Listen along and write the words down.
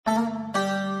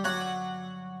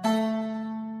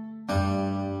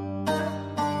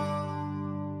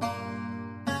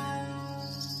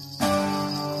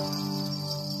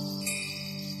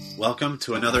Welcome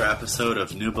to another episode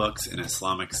of New Books in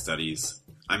Islamic Studies.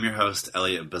 I'm your host,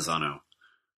 Elliot Bazzano.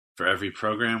 For every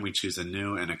program, we choose a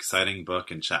new and exciting book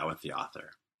and chat with the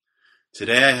author.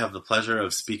 Today, I have the pleasure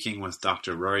of speaking with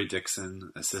Dr. Rory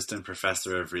Dixon, Assistant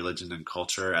Professor of Religion and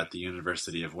Culture at the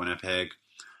University of Winnipeg,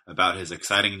 about his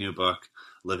exciting new book,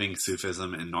 Living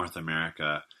Sufism in North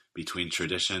America, Between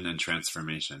Tradition and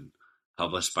Transformation,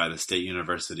 published by the State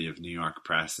University of New York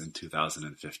Press in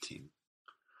 2015.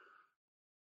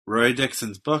 Rory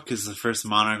Dixon's book is the first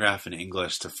monograph in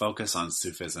English to focus on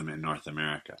Sufism in North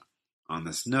America. On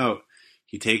this note,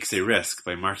 he takes a risk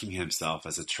by marking himself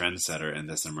as a trendsetter in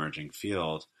this emerging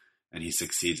field, and he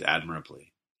succeeds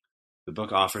admirably. The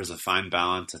book offers a fine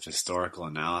balance of historical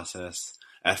analysis,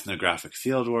 ethnographic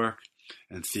fieldwork,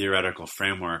 and theoretical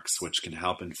frameworks which can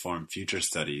help inform future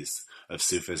studies of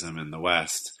Sufism in the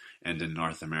West and in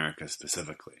North America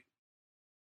specifically.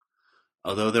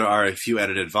 Although there are a few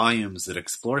edited volumes that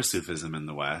explore Sufism in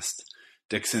the West,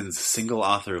 Dixon's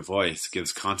single-author voice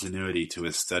gives continuity to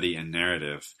his study and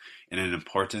narrative in an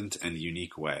important and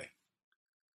unique way.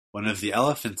 One of the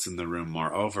elephants in the room,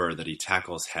 moreover, that he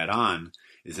tackles head-on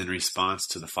is in response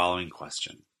to the following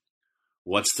question: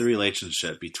 what's the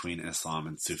relationship between Islam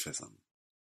and Sufism?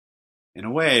 In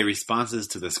a way, responses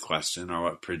to this question are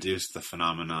what produced the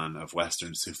phenomenon of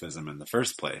Western Sufism in the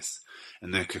first place,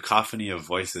 and the cacophony of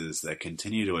voices that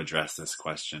continue to address this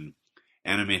question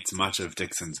animates much of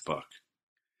Dixon's book.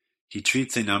 He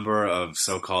treats a number of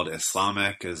so-called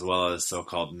Islamic as well as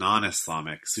so-called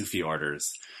non-Islamic Sufi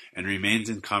orders and remains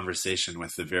in conversation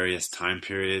with the various time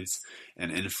periods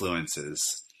and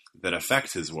influences that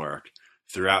affect his work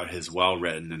throughout his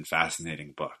well-written and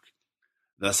fascinating book.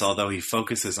 Thus, although he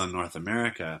focuses on North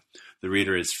America, the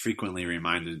reader is frequently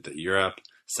reminded that Europe,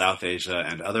 South Asia,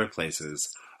 and other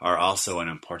places are also an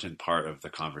important part of the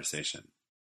conversation.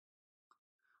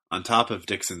 On top of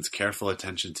Dixon's careful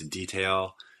attention to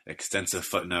detail, extensive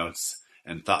footnotes,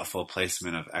 and thoughtful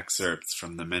placement of excerpts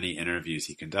from the many interviews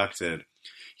he conducted,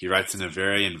 he writes in a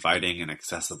very inviting and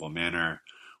accessible manner,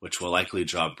 which will likely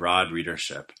draw broad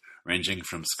readership, ranging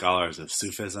from scholars of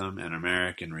Sufism and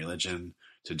American religion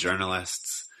to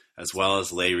journalists, as well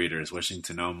as lay readers wishing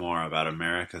to know more about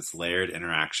America's layered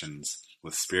interactions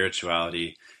with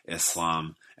spirituality,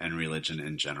 Islam, and religion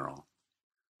in general.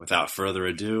 Without further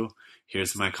ado,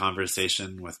 here's my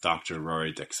conversation with Dr.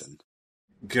 Rory Dixon.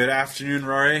 Good afternoon,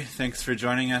 Rory. Thanks for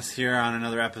joining us here on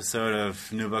another episode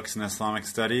of New Books in Islamic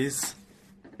Studies.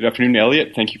 Good afternoon,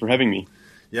 Elliot. Thank you for having me.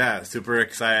 Yeah, super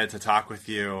excited to talk with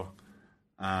you.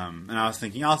 And I was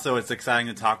thinking also it's exciting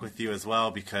to talk with you as well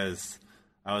because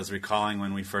I was recalling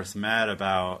when we first met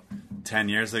about 10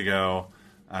 years ago,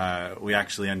 we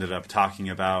actually ended up talking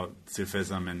about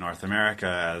Sufism in North America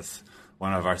as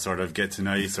one of our sort of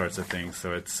get-to-know-you sorts of things.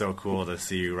 So it's so cool to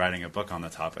see you writing a book on the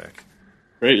topic.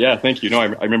 Great, yeah, thank you. No, I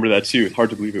remember that too. It's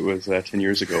hard to believe it was 10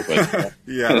 years ago. But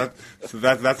yeah,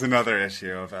 that's another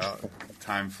issue about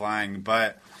time flying.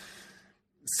 But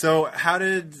so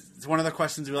one of the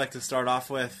questions we like to start off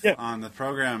with on the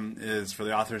program is for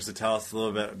the authors to tell us a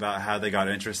little bit about how they got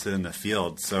interested in the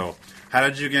field. So how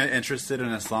did you get interested in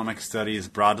Islamic studies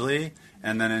broadly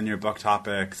and then in your book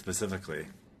topic specifically?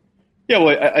 Yeah,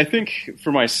 well, I think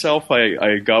for myself,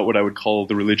 I got what I would call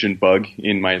the religion bug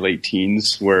in my late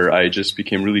teens, where I just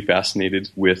became really fascinated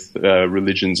with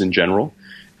religions in general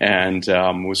and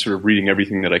was sort of reading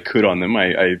everything that I could on them.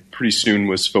 I pretty soon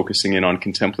was focusing in on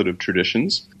contemplative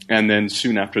traditions, and then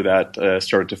soon after that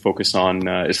started to focus on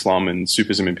Islam and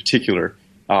Sufism in particular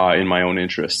in my own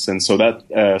interests. And so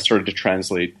that started to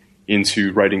translate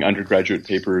into writing undergraduate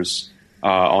papers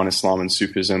on Islam and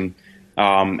Sufism.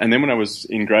 And then when I was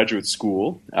in graduate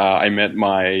school, I met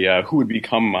my who would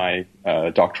become my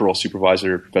doctoral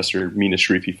supervisor, Professor Mina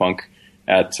Sharifi Funk,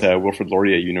 at Wilfrid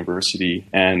Laurier University,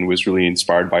 and was really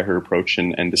inspired by her approach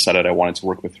and decided I wanted to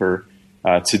work with her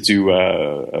to do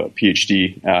a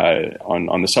PhD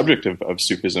on the subject of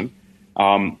Sufism.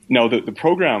 Now, the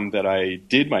program that I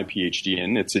did my PhD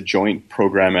in, it's a joint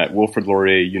program at Wilfrid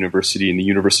Laurier University and the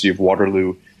University of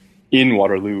Waterloo in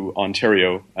Waterloo,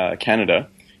 Ontario, Canada.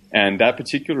 And that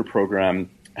particular program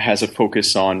has a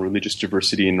focus on religious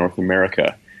diversity in North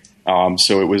America.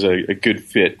 So it was a good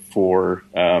fit for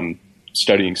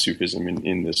studying Sufism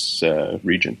in this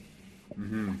region.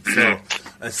 Mm-hmm. So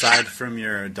aside from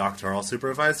your doctoral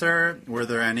supervisor, were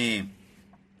there any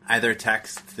either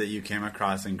texts that you came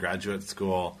across in graduate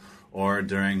school or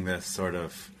during this sort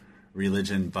of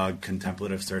religion bug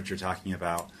contemplative search you're talking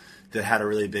about that had a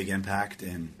really big impact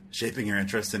in shaping your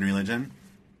interest in religion?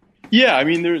 Yeah, I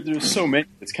mean, there's so many.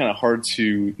 It's kind of hard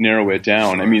to narrow it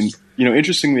down. I mean,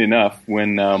 interestingly enough,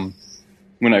 when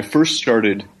I first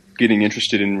started getting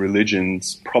interested in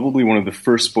religions, probably one of the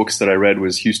first books that I read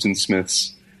was Houston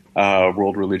Smith's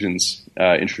World Religions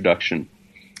introduction.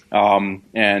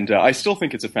 And I still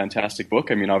think it's a fantastic book.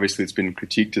 I mean, obviously it's been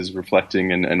critiqued as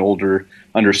reflecting an older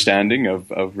understanding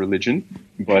of religion,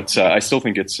 but I still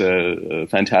think it's a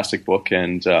fantastic book,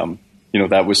 and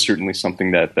that was certainly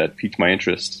something that piqued my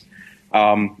interest.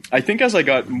 I think as I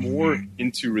got more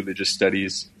into religious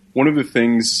studies, one of the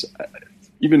things,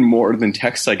 even more than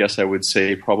texts, I guess I would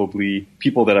say, probably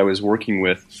people that I was working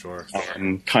with, sure.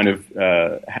 Kind of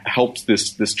helped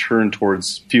this turn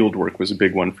towards field work was a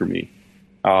big one for me.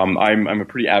 I'm a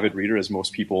pretty avid reader, as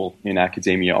most people in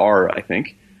academia are, I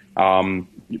think.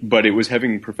 But it was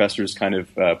having professors kind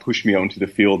of push me out into the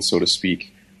field, so to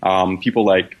speak. People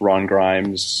like Ron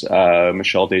Grimes,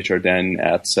 Michel Desjardins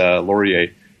at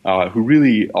Laurier, who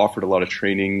really offered a lot of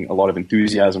training, a lot of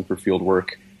enthusiasm for field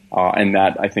work. And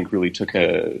that, I think, really took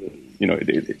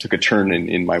it took a turn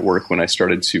in my work when I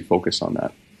started to focus on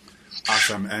that.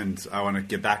 Awesome. And I want to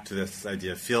get back to this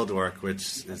idea of field work,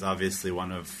 which is obviously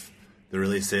one of the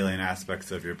really salient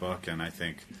aspects of your book, and I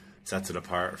think sets it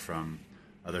apart from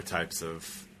other types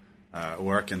of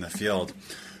work in the field.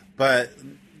 But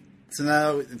so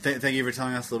now, thank you for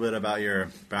telling us a little bit about your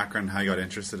background, how you got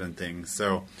interested in things.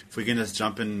 So if we can just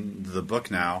jump into the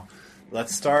book now,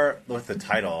 let's start with the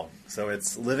title. So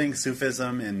it's Living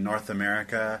Sufism in North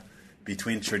America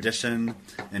Between Tradition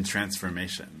and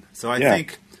Transformation. So I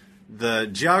think the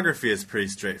geography is pretty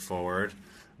straightforward,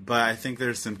 but I think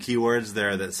there's some keywords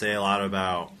there that say a lot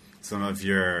about some of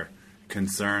your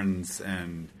concerns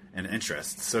and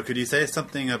interests. So could you say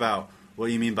something about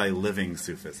what you mean by living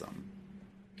Sufism?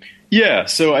 Yeah,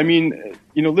 so I mean,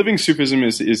 living Sufism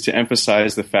is to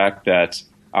emphasize the fact that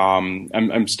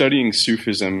I'm studying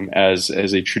Sufism as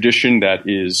a tradition that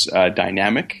is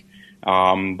dynamic,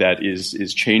 that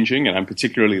is changing, and I'm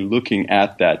particularly looking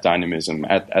at that dynamism,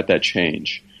 at that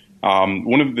change.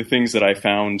 One of the things that I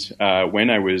found when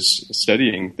I was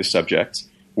studying the subject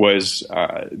was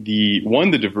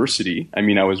the diversity. I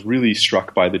mean, I was really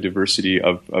struck by the diversity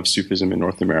of Sufism in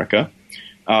North America.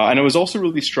 And I was also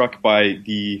really struck by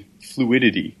the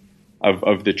fluidity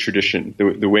of the tradition,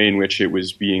 the way in which it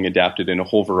was being adapted in a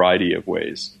whole variety of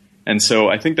ways. And so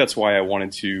I think that's why I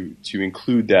wanted to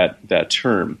include that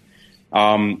term.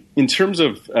 In terms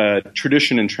of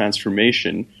tradition and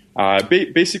transformation,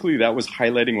 basically that was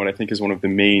highlighting what I think is one of the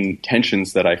main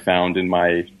tensions that I found in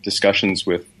my discussions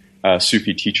with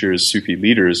Sufi teachers, Sufi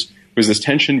leaders, was this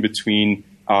tension between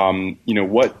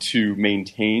what to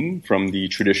maintain from the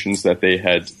traditions that they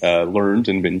had learned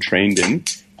and been trained in,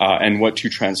 and what to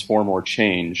transform or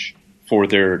change for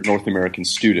their North American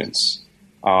students.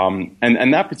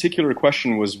 And that particular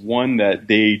question was one that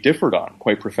they differed on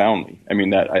quite profoundly. I mean,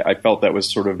 that I felt that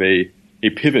was sort of a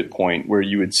pivot point where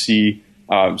you would see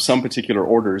some particular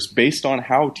orders based on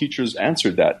how teachers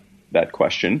answered that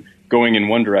question, going in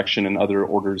one direction and other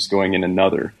orders going in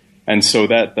another. And so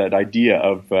that idea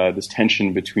of this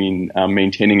tension between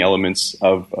maintaining elements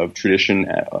of tradition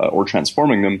or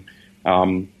transforming them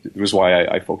was why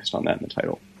I focused on that in the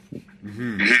title.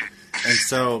 Mm-hmm. And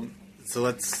so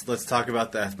let's talk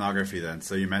about the ethnography then.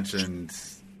 So you mentioned,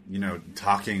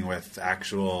 talking with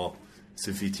actual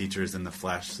Sufi teachers in the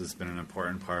flesh has been an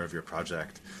important part of your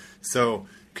project. So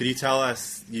could you tell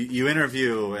us, you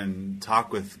interview and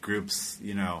talk with groups,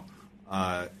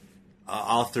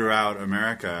 all throughout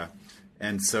America.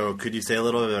 And so could you say a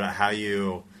little bit about how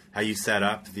you set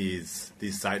up these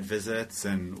site visits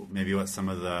and maybe what some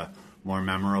of the more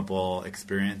memorable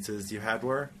experiences you had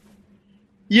were?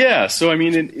 Yeah, so I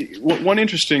mean, one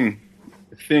interesting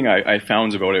thing I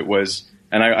found about it was,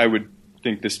 and I would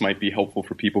think this might be helpful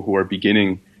for people who are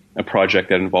beginning a project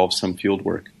that involves some field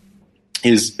work,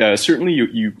 is certainly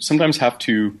you sometimes have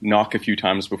to knock a few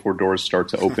times before doors start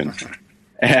to open.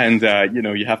 And,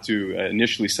 you have to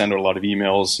initially send out a lot of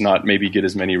emails, not maybe get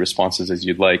as many responses as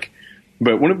you'd like.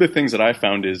 But one of the things that I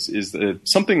found is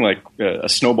something like a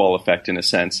snowball effect in a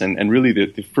sense. And really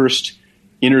the first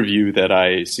interview that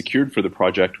I secured for the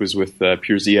project was with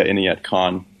Pirzia Inayat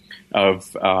Khan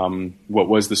of what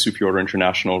was the Sufi Order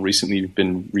International, recently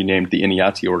been renamed the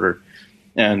Inayati Order.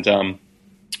 And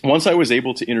once I was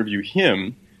able to interview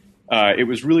him, it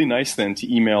was really nice then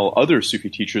to email other Sufi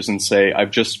teachers and say,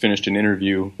 I've just finished an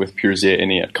interview with Pirzia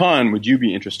Inayat Khan. Would you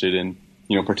be interested in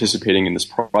participating in this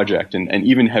project? And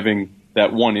even having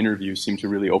that one interview seemed to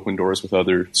really open doors with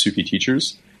other Sufi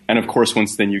teachers. And of course,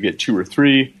 once then you get two or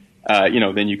three,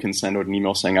 then you can send out an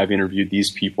email saying, I've interviewed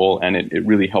these people, and it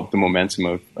really helped the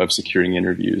momentum of securing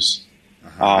interviews.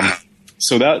 Uh-huh.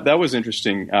 So that was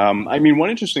interesting. One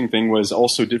interesting thing was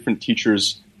also different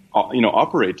teachers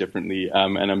operate differently.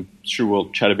 And I'm sure we'll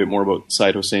chat a bit more about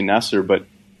Syed Hossein Nasr, but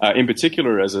in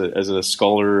particular as a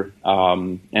scholar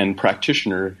and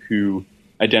practitioner who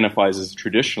identifies as a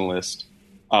traditionalist,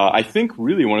 I think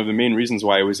really one of the main reasons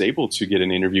why I was able to get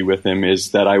an interview with him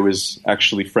is that I was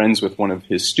actually friends with one of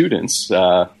his students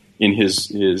in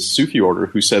his Sufi order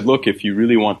who said, look, if you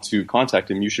really want to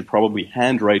contact him, you should probably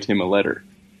handwrite him a letter.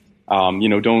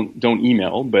 Don't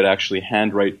email, but actually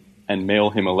handwrite and mail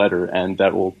him a letter, and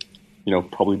that will,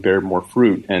 probably bear more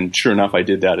fruit. And sure enough, I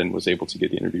did that and was able to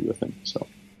get the interview with him. So,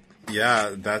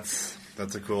 yeah, that's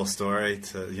a cool story.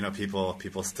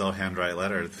 People still handwrite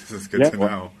letters. This is good to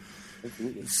know.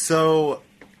 Absolutely. So,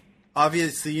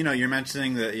 obviously, you're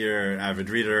mentioning that you're an avid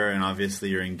reader, and obviously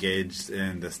you're engaged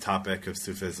in this topic of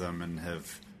Sufism and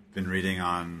have been reading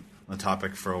on the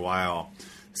topic for a while.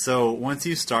 So, once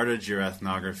you started your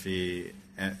ethnographies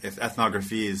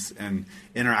and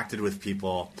interacted with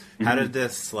people, how did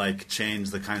this change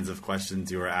the kinds of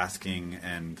questions you were asking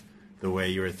and the way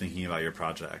you were thinking about your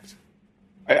project?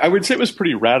 I would say it was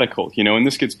pretty radical, and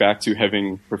this gets back to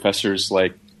having professors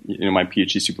like, my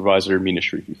PhD supervisor, Mina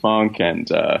Sharifi Funk, and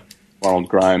Ronald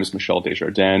Grimes, Michelle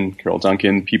Desjardins, Carol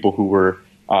Duncan, people who were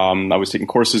I was taking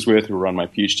courses with, who were on my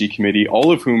PhD committee,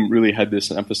 all of whom really had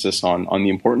this emphasis on the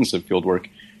importance of fieldwork.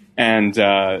 And,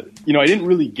 I didn't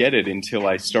really get it until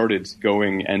I started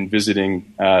going and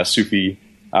visiting Sufi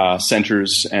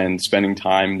centers and spending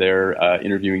time there,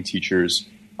 interviewing teachers,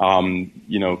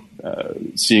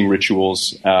 seeing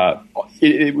rituals.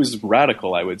 It was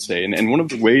radical, I would say. And one of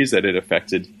the ways that it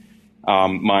affected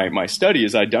my study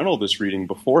is I'd done all this reading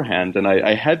beforehand, and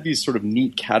I had these sort of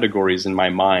neat categories in my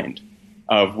mind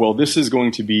of, well, this is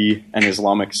going to be an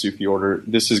Islamic Sufi order.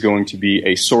 This is going to be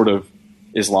a sort of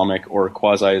Islamic or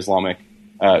quasi-Islamic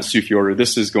Sufi order.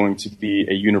 This is going to be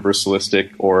a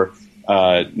universalistic or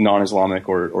non-Islamic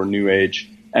or New Age.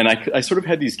 And I sort of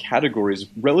had these categories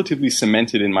relatively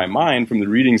cemented in my mind from the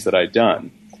readings that I'd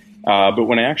done. But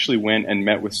when I actually went and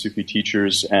met with Sufi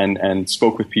teachers and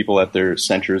spoke with people at their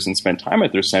centers and spent time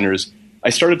at their centers, I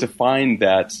started to find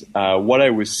that what I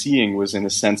was seeing was, in a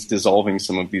sense, dissolving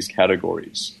some of these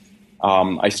categories.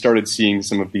 I started seeing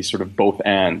some of these sort of both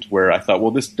and, where I thought,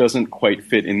 well, this doesn't quite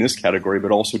fit in this category,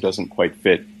 but also doesn't quite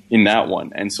fit in that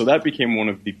one. And so that became one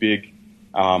of the big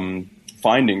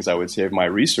findings, I would say, of my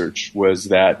research, was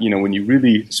that, when you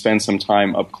really spend some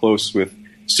time up close with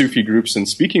Sufi groups and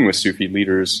speaking with Sufi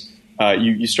leaders,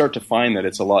 you start to find that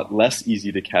it's a lot less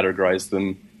easy to categorize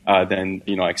them than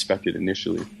I expected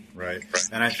initially. Right.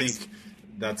 And I think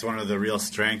that's one of the real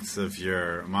strengths of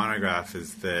your monograph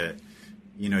is that,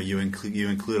 you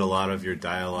include a lot of your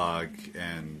dialogue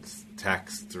and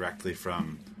text directly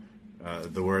from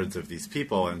the words of these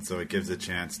people. And so it gives a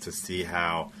chance to see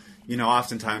how,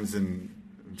 oftentimes in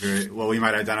what we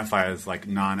might identify as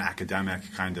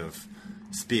non-academic kind of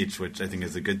speech, which I think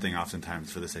is a good thing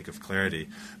oftentimes for the sake of clarity,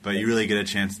 but you really get a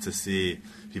chance to see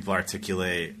people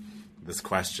articulate this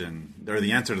question, or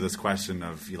the answer to this question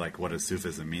of what does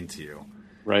Sufism mean to you?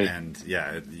 Right. And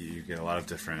you get a lot of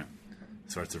different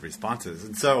sorts of responses.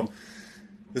 And so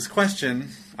this question,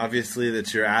 obviously,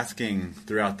 that you're asking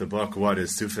throughout the book, what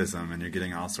is Sufism? And you're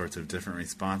getting all sorts of different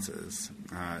responses.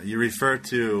 You refer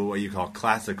to what you call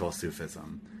classical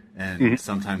Sufism and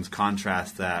sometimes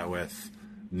contrast that with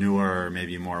newer,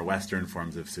 maybe more Western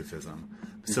forms of Sufism.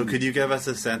 So could you give us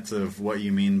a sense of what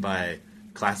you mean by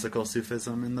classical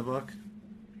Sufism in the book?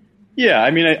 Yeah,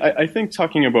 I think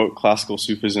talking about classical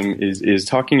Sufism is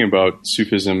talking about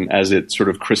Sufism as it sort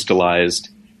of crystallized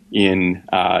in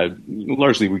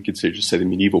largely, we could say the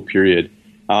medieval period.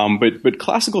 But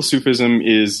classical Sufism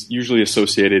is usually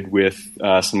associated with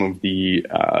some of the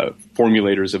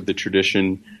formulators of the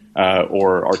tradition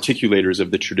or articulators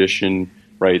of the tradition,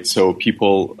 right? So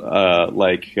people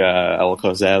like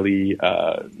Al-Ghazali,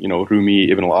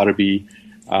 Rumi, Ibn al-Arabi,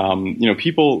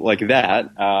 people like that.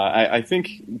 I think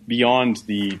beyond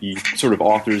the sort of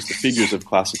authors, the figures of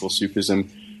classical Sufism,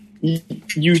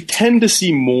 you tend to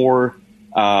see more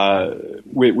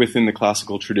within the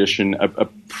classical tradition a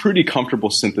pretty comfortable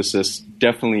synthesis,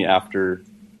 definitely after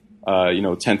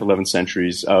 10th, 11th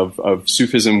centuries of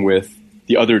Sufism with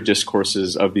the other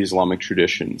discourses of the Islamic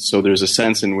tradition. So there's a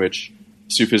sense in which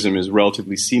Sufism is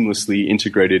relatively seamlessly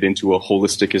integrated into a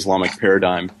holistic Islamic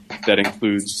paradigm that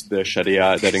includes the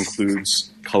Sharia, that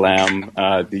includes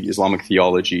Kalam, the Islamic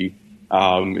theology,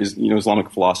 Islamic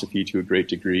philosophy to a great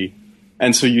degree.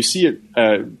 And so you see it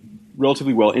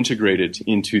relatively well integrated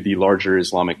into the larger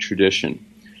Islamic tradition.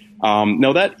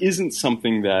 Now, that isn't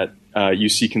something that you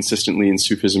see consistently in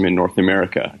Sufism in North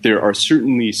America. There are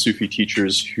certainly Sufi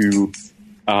teachers who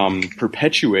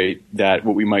perpetuate that,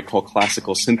 what we might call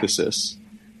classical synthesis.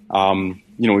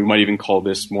 We might even call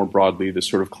this more broadly the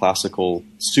sort of classical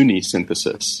Sunni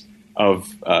synthesis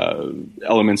of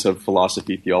elements of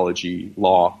philosophy, theology,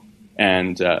 law,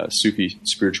 and Sufi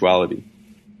spirituality.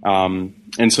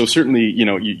 And so certainly,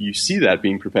 you see that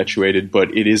being perpetuated,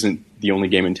 but it isn't the only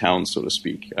game in town, so to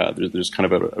speak. There's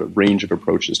kind of a range of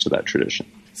approaches to that tradition.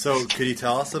 So could you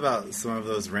tell us about some of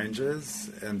those ranges?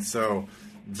 And so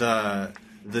the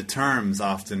terms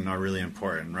often are really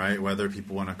important, right? Whether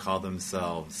people want to call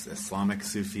themselves Islamic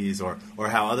Sufis or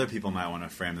how other people might want to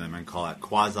frame them and call it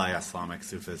quasi-Islamic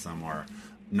Sufism or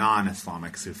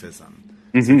non-Islamic Sufism.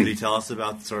 Mm-hmm. So could you tell us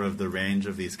about sort of the range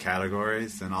of these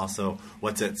categories and also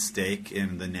what's at stake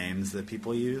in the names that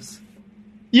people use?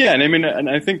 Yeah, and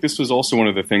I think this was also one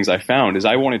of the things I found is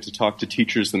I wanted to talk to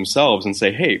teachers themselves and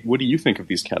say, hey, what do you think of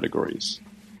these categories?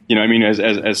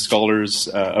 As scholars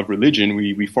of religion,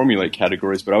 we formulate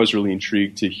categories, but I was really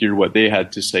intrigued to hear what they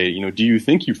had to say. Do you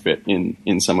think you fit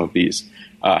in some of these?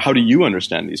 How do you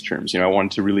understand these terms? I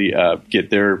wanted to really get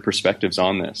their perspectives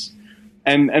on this.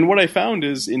 And what I found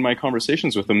is in my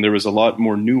conversations with them, there was a lot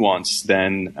more nuance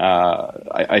than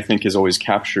I think is always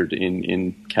captured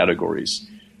in categories.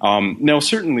 Now,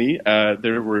 certainly,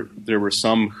 there were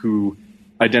some who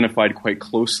identified quite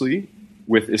closely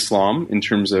with Islam in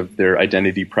terms of their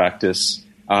identity practice,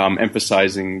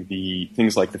 emphasizing the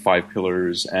things like the 5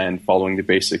 pillars and following the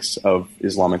basics of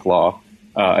Islamic law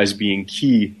as being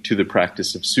key to the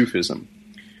practice of Sufism.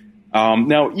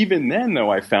 Now, even then, though,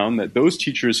 I found that those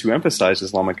teachers who emphasized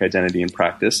Islamic identity and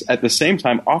practice at the same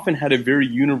time often had a very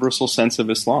universal sense of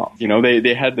Islam.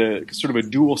 They had the sort of a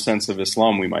dual sense of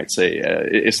Islam, we might say.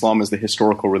 Islam is the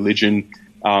historical religion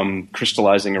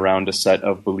crystallizing around a set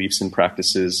of beliefs and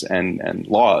practices and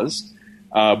laws,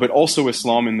 but also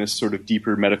Islam in this sort of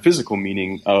deeper metaphysical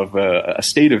meaning of a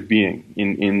state of being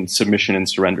in submission and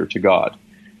surrender to God.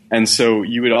 And so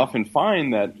you would often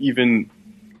find that even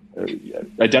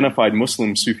identified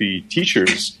Muslim Sufi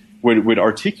teachers would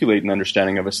articulate an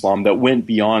understanding of Islam that went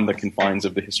beyond the confines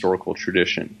of the historical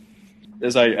tradition.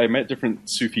 As I met different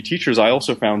Sufi teachers, I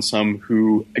also found some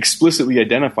who explicitly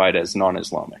identified as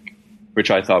non-Islamic, which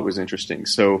I thought was interesting.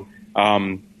 So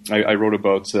I wrote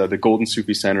about the Golden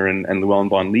Sufi Center and Llewellyn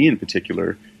Vaughan-Lee in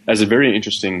particular as a very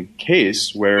interesting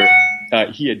case where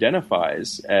he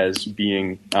identifies as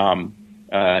being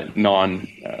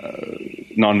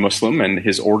non-Muslim and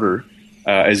his order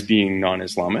as being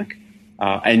non-Islamic,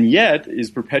 and yet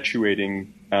is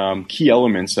perpetuating key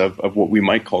elements of what we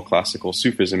might call classical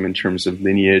Sufism in terms of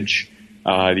lineage,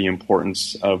 the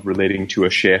importance of relating to a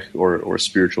sheikh or a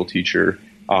spiritual teacher,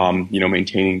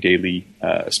 maintaining daily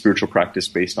spiritual practice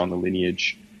based on the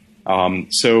lineage.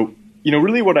 So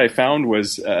really what I found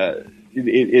was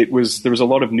there was a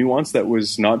lot of nuance that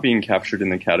was not being captured in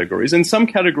the categories. And some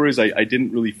categories I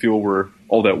didn't really feel were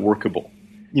all that workable.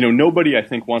 Nobody, I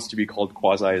think, wants to be called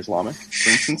quasi-Islamic, for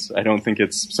instance. I don't think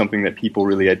it's something that people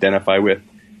really identify with.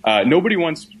 Nobody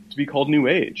wants to be called New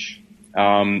Age.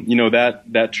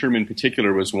 That term in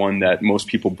particular was one that most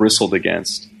people bristled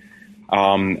against.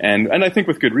 And I think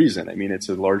with good reason. I mean, it's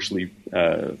a largely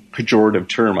pejorative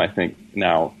term, I think,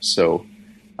 now. So,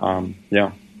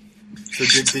 yeah.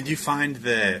 So did you find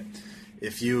that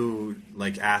if you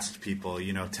asked people,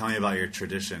 tell me about your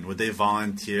tradition, would they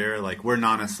volunteer we're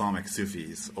non-Islamic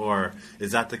Sufis, or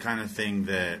is that the kind of thing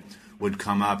that would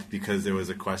come up because there was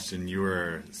a question you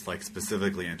were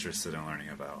specifically interested in learning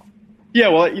about? Yeah,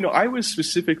 well, I was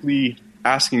specifically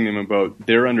asking them about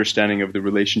their understanding of the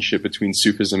relationship between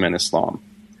Sufism and Islam,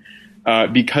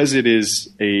 because it is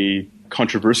a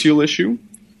controversial issue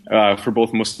for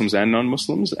both Muslims and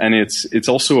non-Muslims, and it's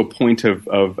also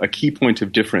a key point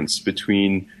of difference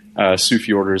between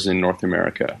Sufi orders in North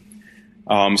America.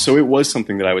 So it was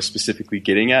something that I was specifically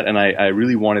getting at, and I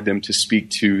really wanted them to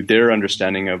speak to their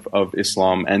understanding of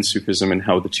Islam and Sufism and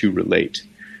how the two relate.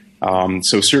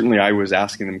 So certainly I was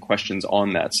asking them questions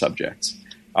on that subject.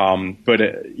 But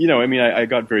I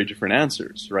got very different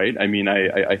answers, right? I mean,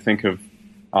 I think of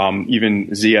even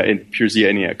Pir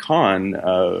Zia Inayat Khan,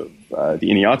 the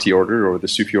Inayati order or the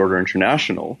Sufi Order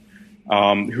International,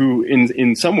 who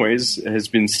in some ways has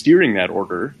been steering that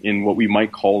order in what we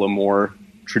might call a more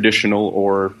traditional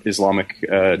or Islamic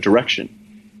direction.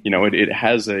 It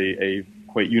has a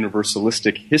quite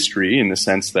universalistic history in the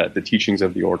sense that the teachings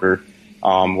of the order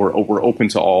were open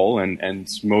to all, and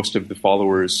most of the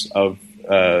followers of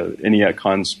Inayat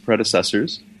Khan's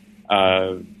predecessors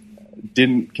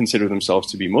didn't consider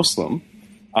themselves to be Muslim.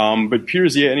 But Pir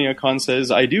Zia Inayat Khan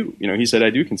says, I do. He said, I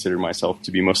do consider myself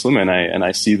to be Muslim, and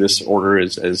I see this order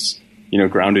as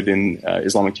grounded in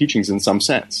Islamic teachings in some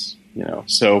sense.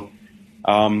 So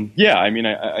Yeah, I mean,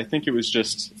 I think it was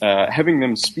just having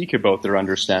them speak about their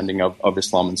understanding of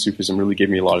Islam and Sufism really gave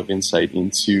me a lot of insight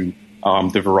into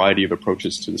the variety of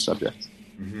approaches to the subject.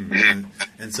 Mm-hmm.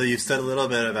 And so you've said a little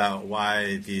bit about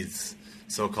why these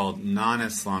so-called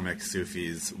non-Islamic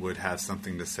Sufis would have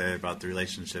something to say about the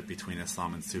relationship between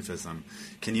Islam and Sufism.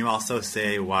 Can you also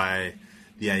say why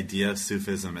the idea of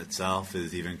Sufism itself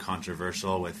is even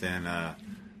controversial within a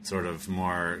sort of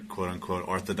more quote-unquote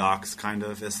orthodox kind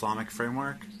of Islamic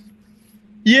framework?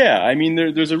 Yeah, I mean,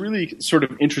 there's a really sort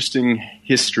of interesting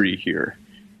history here.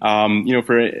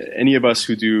 For any of us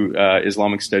who do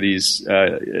Islamic studies,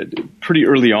 pretty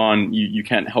early on, you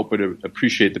can't help but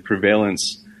appreciate the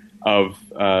prevalence of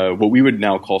what we would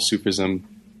now call Sufism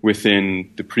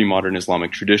within the pre-modern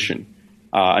Islamic tradition.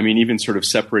 I mean, even sort of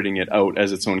separating it out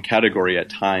as its own category at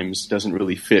times doesn't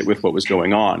really fit with what was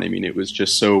going on. I mean, it was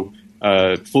just so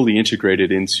fully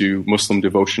integrated into Muslim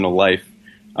devotional life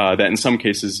that in some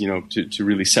cases, to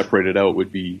really separate it out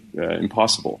would be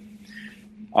impossible.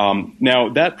 Now,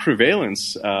 that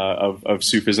prevalence of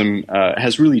Sufism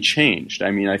has really changed.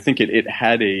 I mean, I think it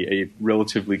had a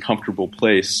relatively comfortable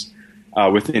place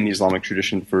within the Islamic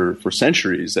tradition for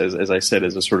centuries, as I said,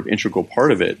 as a sort of integral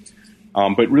part of it.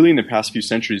 But really in the past few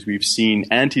centuries, we've seen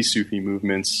anti-Sufi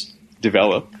movements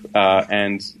develop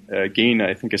and gain,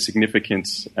 I think, a significant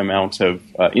amount of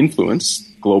influence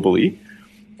globally.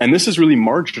 And this has really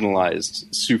marginalized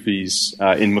Sufis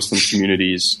in Muslim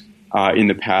communities in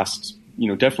the past,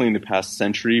 definitely in the past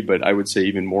century, but I would say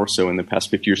even more so in the past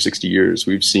 50 or 60 years.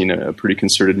 We've seen a pretty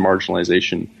concerted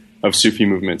marginalization of Sufi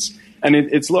movements. And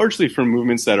it's largely from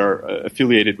movements that are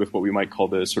affiliated with what we might call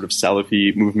the sort of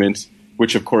Salafi movement,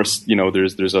 which, of course,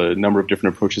 there's a number of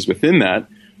different approaches within that.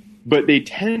 But they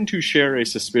tend to share a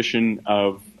suspicion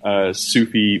of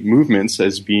Sufi movements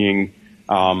as being,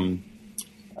 having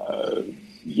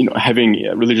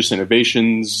religious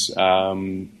innovations,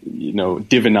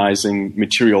 divinizing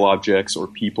material objects or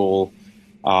people,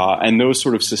 and those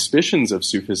sort of suspicions of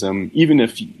Sufism, even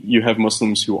if you have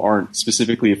Muslims who aren't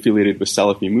specifically affiliated with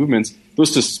Salafi movements,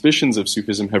 those suspicions of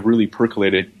Sufism have really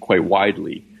percolated quite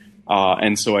widely.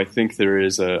 And so I think there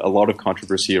is a lot of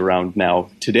controversy around now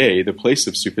today, the place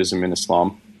of Sufism in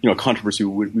Islam, a controversy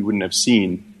we wouldn't have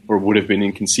seen or would have been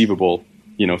inconceivable,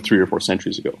 3 or 4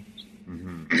 centuries ago.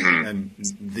 Mm-hmm. And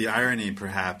the irony,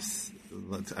 perhaps,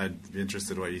 I'd be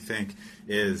interested in what you think,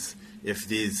 is if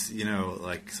these,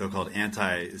 so-called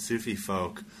anti-Sufi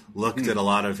folk looked at a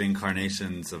lot of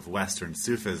incarnations of Western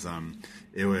Sufism,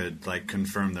 it would,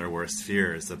 confirm their worst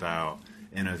fears about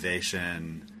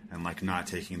innovation and not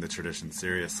taking the tradition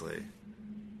seriously.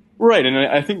 Right, and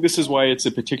I think this is why it's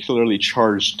a particularly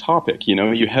charged topic.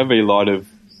 You have a lot of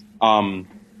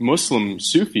Muslim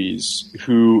Sufis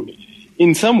who,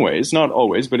 in some ways, not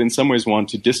always, but in some ways want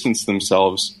to distance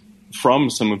themselves from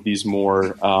some of these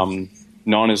more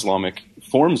non-Islamic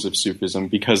forms of Sufism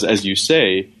because, as you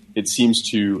say, it seems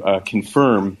to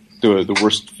confirm the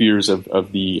worst fears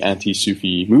of the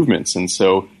anti-Sufi movements. And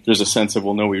so there's a sense of,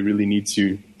 well, no, we really need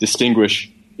to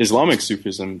distinguish Islamic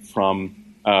Sufism from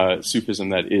Sufism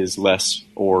that is less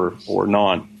or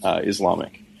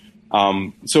non-Islamic.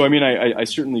 So, I mean, I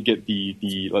certainly get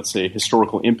the let's say,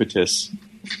 historical impetus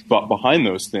behind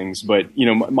those things. But,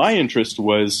 my interest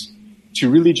was to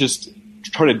really just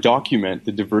try to document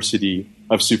the diversity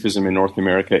of Sufism in North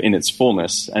America in its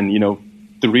fullness. And,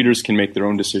 the readers can make their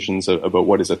own decisions about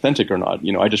what is authentic or not.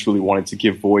 I just really wanted to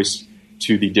give voice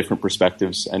to the different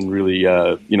perspectives and really,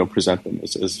 present them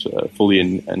as fully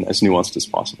and as nuanced as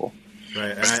possible.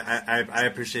 Right, and I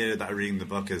appreciated that reading the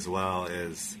book as well.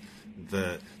 Is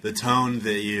the tone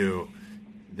that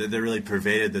really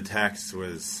pervaded the text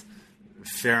was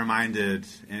fair-minded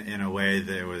in a way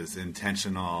that was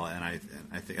intentional, and I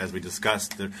think, as we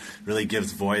discussed, that really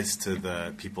gives voice to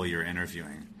the people you're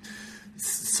interviewing.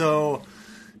 So,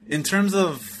 in terms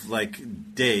of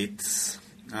dates,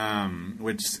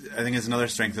 which I think is another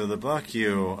strength of the book,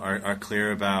 you are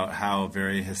clear about how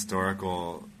very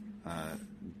historical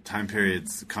time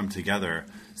periods come together.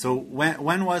 So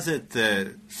when was it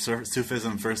that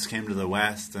Sufism first came to the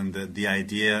West, and the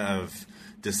idea of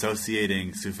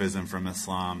dissociating Sufism from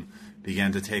Islam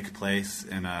began to take place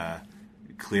in a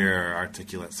clear,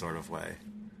 articulate sort of way?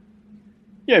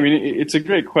 Yeah, I mean, it's a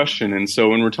great question. And so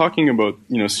when we're talking about,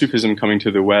 Sufism coming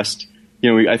to the West,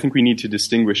 I think we need to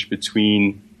distinguish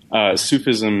between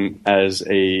Sufism as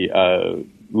a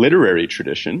literary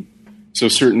tradition. So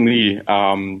certainly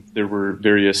there were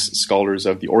various scholars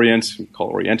of the Orient, we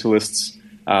call Orientalists,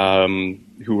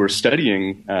 who were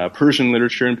studying Persian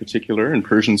literature in particular, and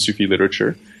Persian Sufi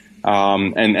literature.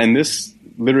 And this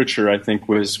literature, I think,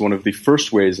 was one of the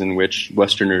first ways in which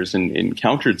Westerners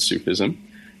encountered Sufism.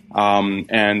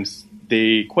 And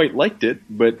they quite liked it,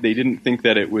 but they didn't think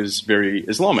that it was very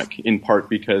Islamic, in part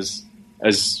because,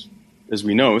 as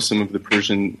we know, some of the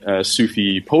Persian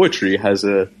Sufi poetry has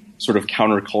a sort of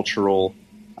countercultural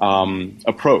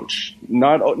approach.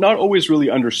 Not always really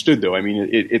understood, though. I mean,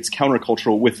 it's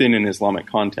countercultural within an Islamic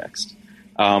context.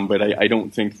 But I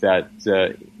don't think that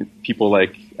people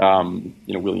like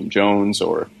William Jones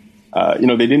or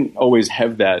they didn't always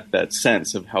have that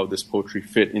sense of how this poetry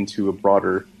fit into a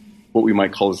broader, what we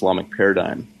might call Islamic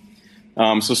paradigm.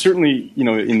 So certainly,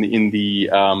 in the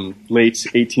late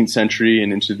 18th century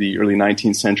and into the early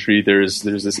 19th century, there's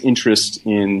this interest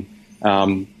in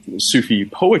Sufi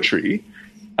poetry,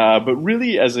 but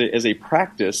really as a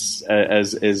practice,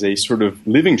 as a sort of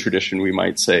living tradition, we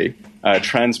might say,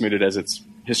 transmitted as it's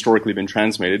historically been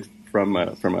transmitted from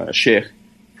a sheikh,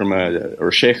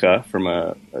 or sheikha, from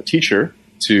a teacher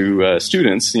to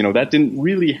students. That didn't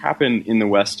really happen in the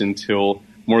West until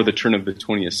more the turn of the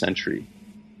 20th century.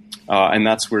 And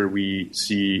that's where we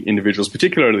see individuals,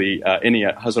 particularly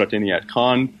Hazrat Inayat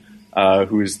Khan,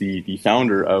 who is the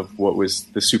founder of what was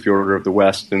the Sufi Order of the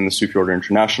West and the Sufi Order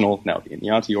International, now the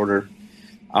Inayati Order.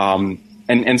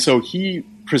 And so he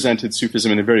presented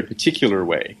Sufism in a very particular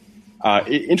way.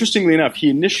 Interestingly enough, he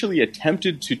initially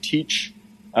attempted to teach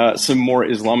some more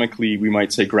Islamically, we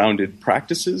might say, grounded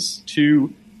practices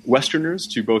to Westerners,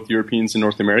 to both Europeans and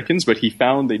North Americans, but he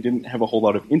found they didn't have a whole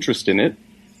lot of interest in it.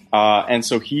 And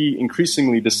so he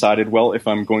increasingly decided, well, if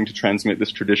I'm going to transmit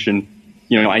this tradition,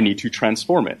 I need to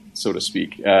transform it, so to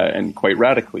speak, and quite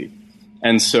radically.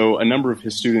 And so a number of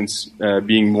his students,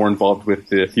 being more involved with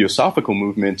the Theosophical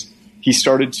movement, he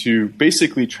started to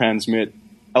basically transmit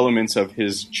elements of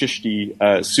his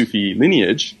Chishti Sufi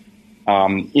lineage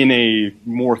in a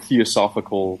more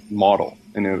theosophical model,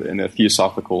 in a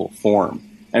theosophical form.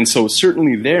 And so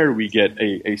certainly there we get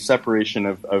a separation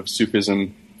of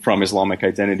Sufism from Islamic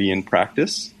identity and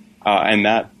practice, and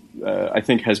that, I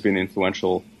think, has been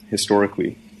influential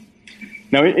historically.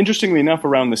 Now, interestingly enough,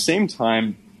 around the same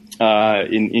time,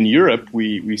 in Europe,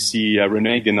 we see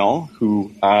René Guénon,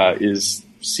 who is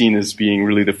seen as being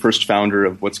really the first founder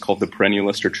of what's called the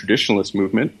perennialist or traditionalist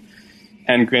movement.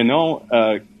 And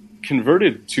Guénon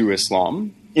converted to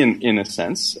Islam in a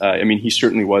sense. He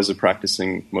certainly was a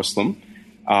practicing Muslim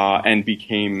and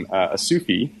became a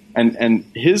Sufi. And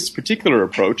his particular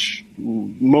approach,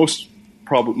 most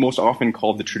often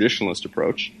called the traditionalist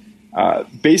approach,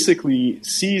 basically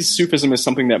sees Sufism as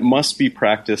something that must be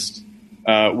practiced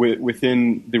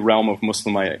within the realm of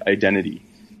Muslim identity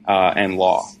and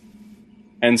law.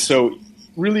 And so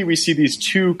really we see these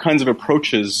two kinds of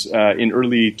approaches in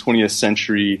early 20th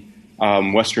century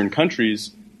Western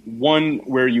countries. One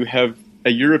where you have a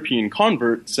European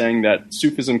convert saying that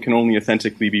Sufism can only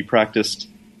authentically be practiced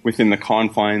within the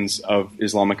confines of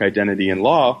Islamic identity and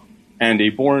law, and a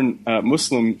born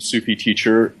Muslim Sufi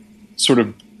teacher sort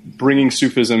of bringing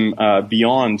Sufism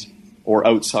beyond or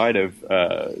outside of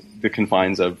the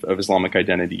confines of Islamic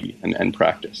identity and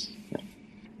practice. Yeah.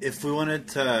 If we wanted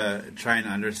to try and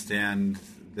understand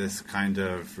this kind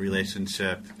of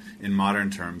relationship in modern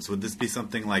terms, would this be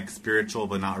something like spiritual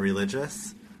but not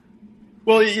religious?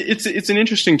 Well, it's an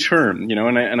interesting term,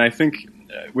 and I think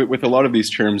with a lot of these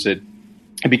terms it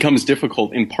becomes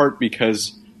difficult in part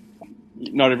because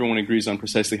not everyone agrees on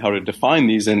precisely how to define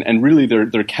these, and really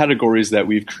they're categories that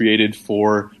we've created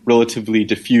for relatively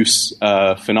diffuse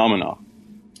phenomena.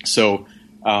 So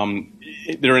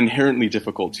they're inherently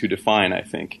difficult to define, I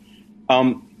think.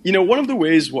 One of the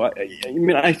ways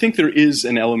I think there is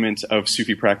an element of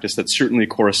Sufi practice that certainly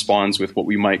corresponds with what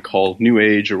we might call New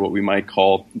Age or what we might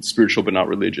call spiritual but not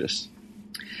religious.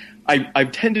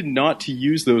 I've tended not to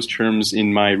use those terms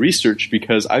in my research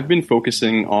because I've been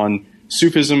focusing on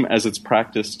Sufism as it's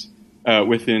practiced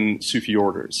within Sufi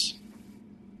orders.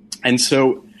 And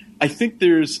so I think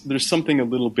there's something a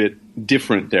little bit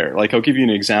different there. Like, I'll give you an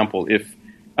example. If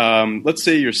let's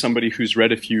say you're somebody who's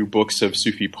read a few books of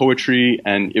Sufi poetry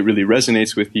and it really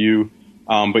resonates with you,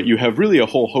 but you have really a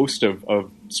whole host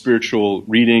of spiritual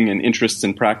reading and interests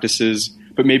and practices,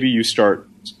 but maybe you start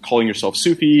calling yourself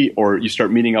Sufi, or you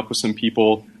start meeting up with some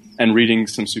people and reading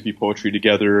some Sufi poetry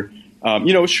together.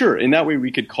 Sure, in that way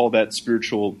we could call that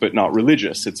spiritual but not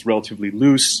religious. It's relatively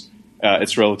loose,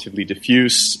 it's relatively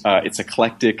diffuse, it's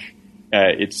eclectic,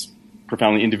 it's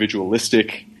profoundly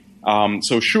individualistic.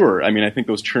 So sure, I think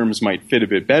those terms might fit a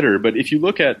bit better, but if you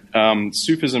look at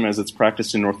Sufism as it's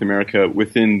practiced in North America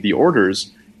within the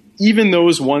orders, even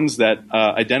those ones that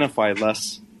identify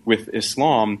less with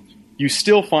Islam, you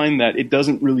still find that it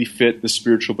doesn't really fit the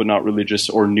spiritual but not religious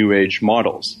or New Age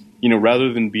models.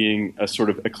 rather than being a sort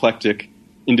of eclectic,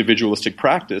 individualistic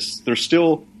practice, they're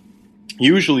still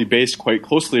usually based quite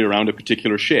closely around a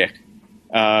particular sheikh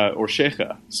or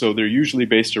sheikha. So they're usually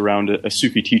based around a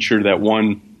Sufi teacher that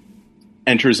one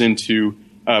enters into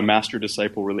a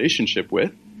master-disciple relationship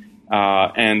with,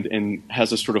 and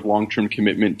has a sort of long-term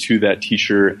commitment to that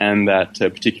teacher and that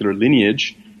particular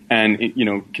lineage, and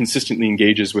consistently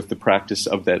engages with the practice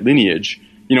of that lineage.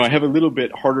 I have a little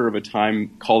bit harder of a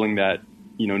time calling that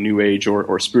New Age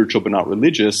or spiritual but not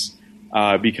religious,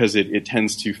 because it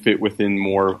tends to fit within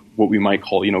more what we might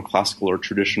call classical or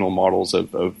traditional models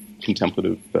of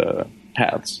contemplative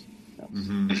paths.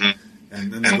 Mm-hmm. Mm-hmm.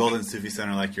 And then the Golden Sufi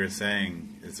Center, like you're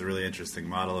saying, is a really interesting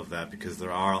model of that, because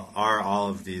there are all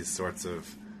of these sorts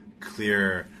of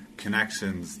clear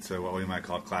connections to what we might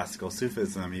call classical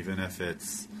Sufism, even if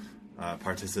its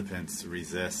participants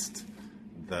resist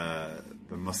the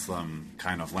Muslim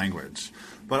kind of language.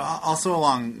 But also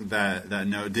along that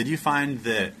note, did you find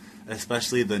that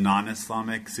especially the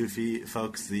non-Islamic Sufi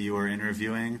folks that you were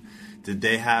interviewing, did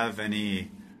they have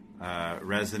any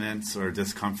resonance or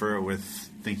discomfort with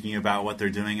thinking about what they're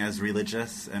doing as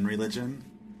religious and religion?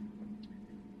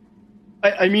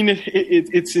 I mean,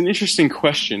 it's an interesting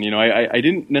question. I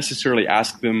didn't necessarily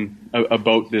ask them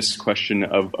about this question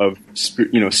of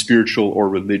spiritual or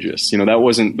religious.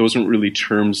 Those weren't really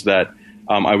terms that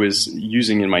I was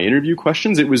using in my interview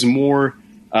questions. It was more,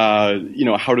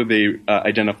 how do they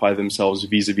identify themselves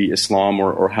vis-a-vis Islam,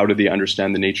 or how do they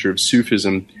understand the nature of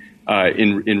Sufism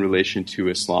in relation to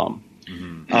Islam?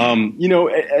 Mm-hmm.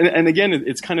 And again,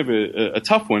 it's kind of a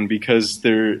tough one, because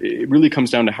it really comes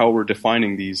down to how we're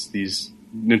defining these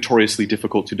notoriously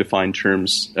difficult to define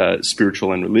terms,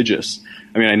 spiritual and religious.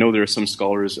 I mean, I know there are some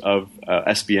scholars of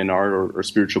SBNR or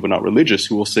spiritual but not religious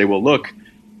who will say, well, look,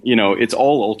 it's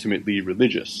all ultimately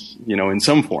religious, in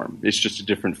some form. It's just a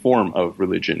different form of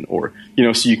religion, or,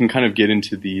 so you can kind of get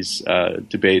into these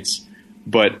debates.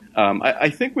 But I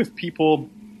think with people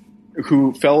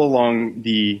who fell along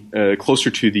the closer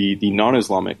to the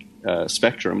non-Islamic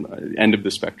spectrum, end of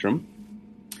the spectrum,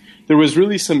 there was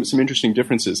really some interesting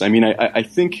differences. I mean, I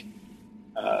think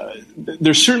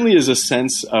there certainly is a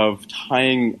sense of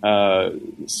tying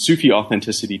Sufi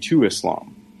authenticity to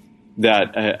Islam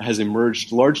that has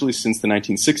emerged largely since the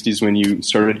 1960s, when you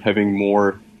started having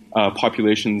more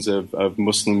populations of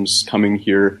Muslims coming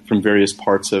here from various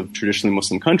parts of traditionally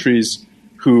Muslim countries,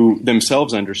 who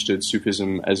themselves understood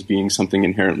Sufism as being something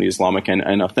inherently Islamic,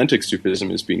 and authentic Sufism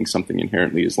as being something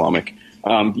inherently Islamic.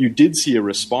 You did see a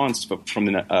response from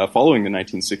following the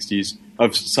 1960s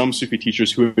of some Sufi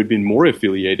teachers who had been more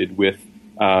affiliated with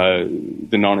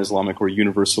the non-Islamic or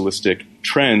universalistic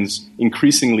trends,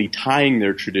 increasingly tying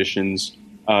their traditions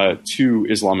to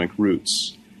Islamic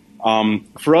roots.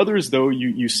 For others, though,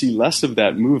 you see less of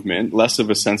that movement, less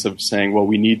of a sense of saying, well,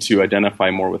 we need to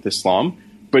identify more with Islam.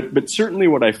 But certainly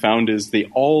what I found is they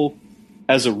all,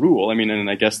 as a rule, I mean, and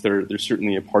I guess they're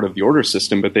certainly a part of the order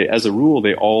system, but as a rule,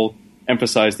 they all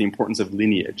emphasize the importance of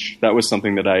lineage. That was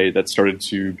something that started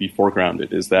to be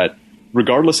foregrounded, is that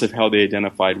regardless of how they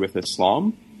identified with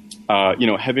Islam,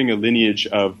 having a lineage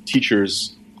of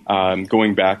teachers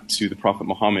going back to the Prophet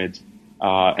Muhammad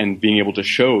and being able to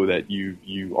show that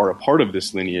you are a part of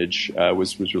this lineage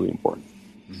was really important.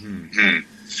 Mm-hmm.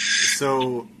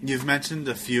 So you've mentioned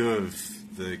a few of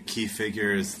the key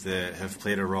figures that have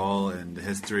played a role in the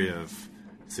history of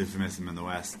Sufism in the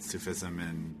West, Sufism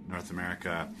in North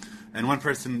America. And one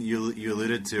person you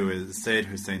alluded to is Sayyid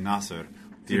Hussein Nasr,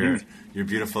 your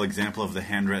beautiful example of the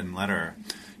handwritten letter.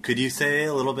 Could you say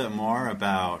a little bit more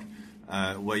about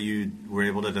what you were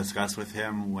able to discuss with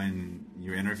him when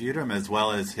you interviewed him, as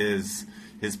well as his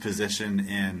position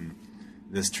in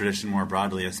this tradition more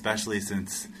broadly, especially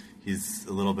since he's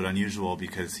a little bit unusual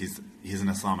because he's an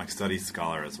Islamic studies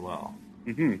scholar as well?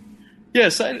 Mm-hmm. Yeah,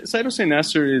 Sayyid Hussein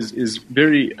Nasr is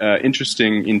very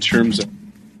interesting in terms of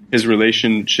his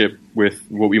relationship with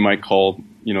what we might call,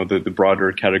 the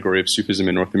broader category of Sufism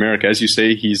in North America. As you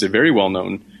say, he's a very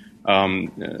well-known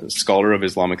scholar of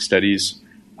Islamic studies,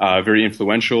 very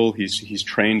influential. He's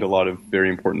trained a lot of very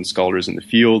important scholars in the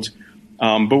field.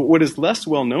 But what is less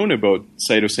well known about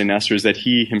Sayyid Hussein Nasr is that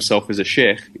he himself is a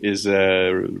sheikh, is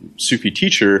a Sufi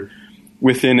teacher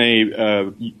within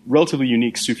a relatively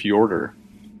unique Sufi order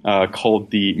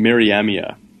called the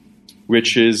Mariamia,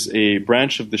 which is a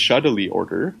branch of the Shadali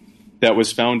order that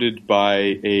was founded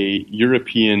by a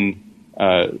European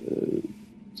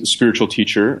spiritual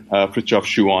teacher, Fritjof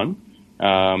Schuon.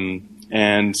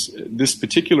 And this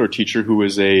particular teacher, who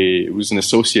was an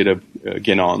associate of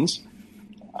Guénon's,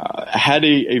 had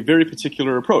a very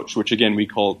particular approach, which again we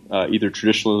call either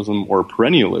traditionalism or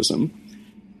perennialism.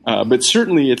 But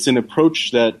certainly it's an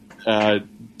approach that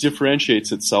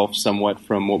differentiates itself somewhat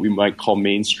from what we might call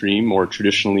mainstream or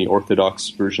traditionally orthodox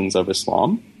versions of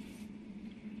Islam.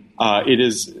 It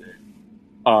is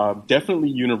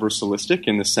definitely universalistic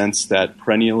in the sense that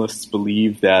perennialists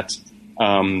believe that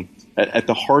at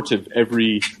the heart of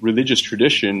every religious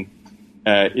tradition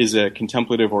is a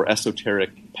contemplative or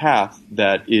esoteric path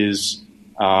that is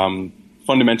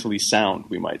fundamentally sound,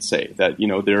 we might say. That, you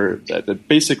know, that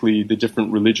basically the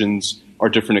different religions are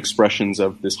different expressions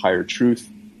of this higher truth,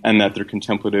 and that their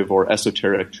contemplative or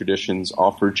esoteric traditions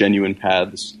offer genuine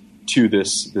paths to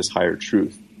this higher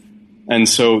truth. And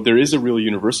so there is a real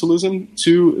universalism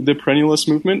to the perennialist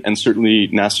movement, and certainly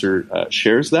Nasser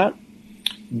shares that.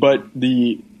 But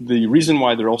the reason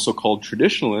why they're also called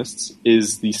traditionalists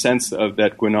is the sense of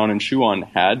that Guénon and Schuon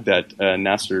had, that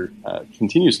Nasser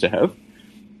continues to have,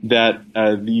 that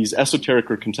these esoteric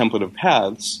or contemplative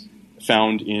paths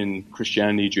found in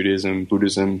Christianity, Judaism,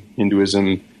 Buddhism,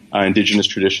 Hinduism, indigenous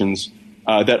traditions,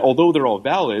 that although they're all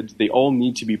valid, they all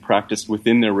need to be practiced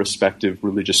within their respective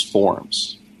religious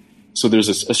forms. So there's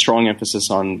a strong emphasis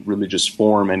on religious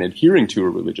form and adhering to a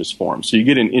religious form. So you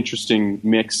get an interesting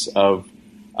mix of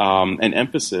an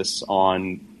emphasis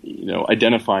on, you know,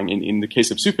 identifying, in the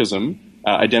case of Sufism,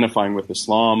 identifying with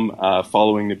Islam,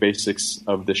 following the basics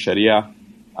of the Sharia,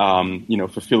 you know,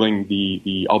 fulfilling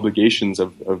the obligations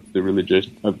of the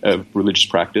religious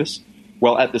practice,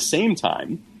 while at the same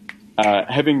time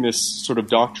having this sort of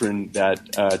doctrine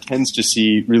that tends to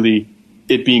see really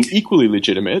it being equally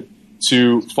legitimate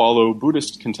to follow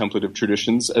Buddhist contemplative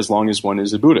traditions as long as one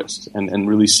is a Buddhist, and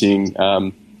really seeing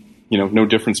you know, no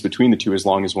difference between the two as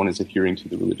long as one is adhering to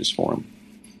the religious form.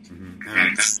 Mm-hmm.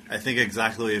 And I think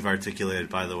exactly what you've articulated,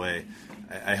 by the way.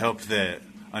 I hope that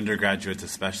undergraduates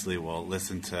especially will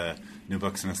listen to New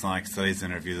Books in Islamic Studies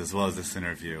interviews as well as this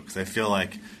interview, because I feel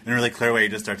like in a really clear way you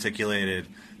just articulated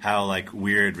how like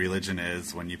weird religion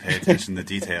is when you pay attention to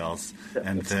details,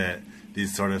 and that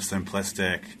these sort of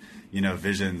simplistic, you know,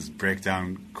 visions break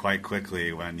down quite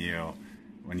quickly when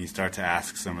you start to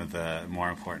ask some of the more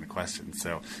important questions.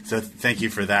 So thank you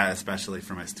for that, especially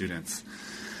for my students.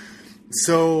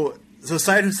 So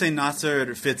Syed Hussein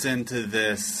Nasr fits into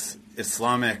this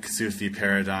Islamic Sufi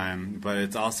paradigm, but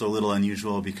it's also a little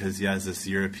unusual because he has this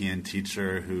European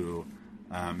teacher who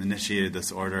initiated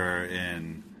this order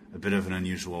in a bit of an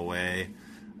unusual way.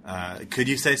 Could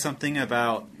you say something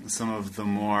about some of the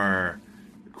more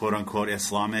quote-unquote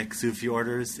Islamic Sufi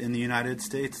orders in the United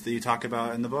States that you talk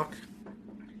about in the book?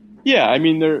 Yeah, I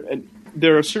mean,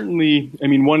 there are certainly, I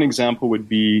mean, one example would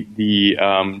be the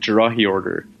Jarahi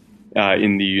order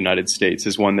in the United States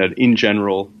is one that in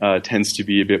general tends to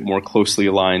be a bit more closely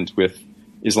aligned with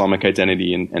Islamic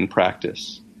identity and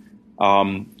practice.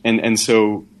 And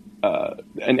so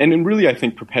really, I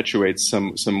think, perpetuates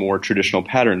some more traditional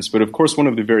patterns. But of course, one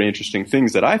of the very interesting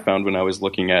things that I found when I was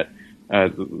looking at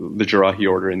the Jarahi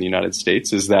order in the United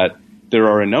States is that there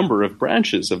are a number of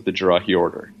branches of the Jarahi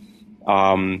order.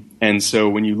 And so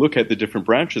when you look at the different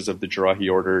branches of the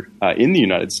Jarahi order in the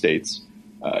United States,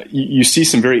 you see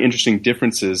some very interesting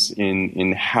differences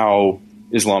in how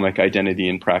Islamic identity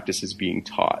and practice is being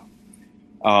taught.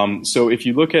 So if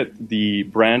you look at the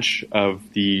branch of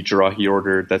the Jarahi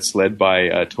order that's led by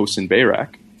Tosin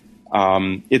Bayrak,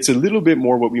 it's a little bit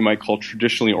more what we might call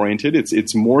traditionally oriented.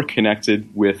 It's more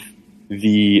connected with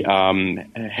the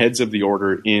heads of the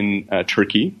order in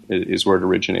Turkey, is where it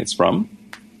originates from.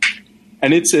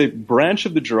 And it's a branch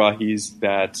of the Jarahis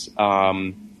that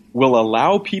will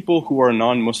allow people who are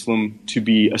non-Muslim to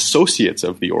be associates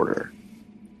of the order,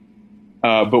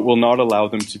 but will not allow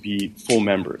them to be full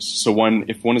members. So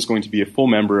if one is going to be a full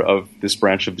member of this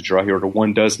branch of the Jarahi order,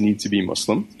 one does need to be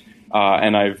Muslim.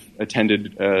 And I've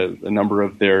attended a number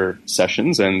of their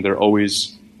sessions, and they're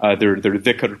always their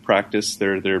dhikr practice,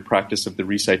 their practice of the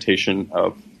recitation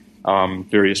of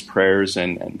various prayers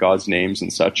and God's names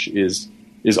and such is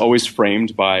always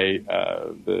framed by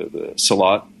the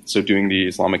salat, so doing the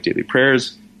Islamic daily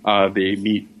prayers.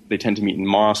 They tend to meet in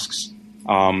mosques.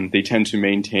 They tend to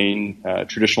maintain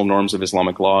traditional norms of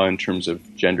Islamic law in terms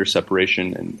of gender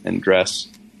separation and dress.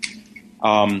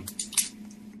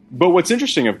 But what's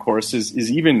interesting, of course,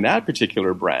 is even that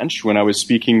particular branch. When I was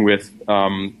speaking with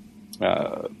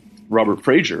Robert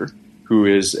Fraser, who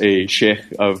is a sheikh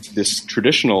of this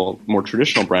more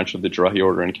traditional branch of the Jarahi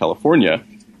order in California,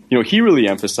 you know, he really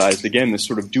emphasized, again, this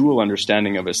sort of dual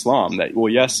understanding of Islam that,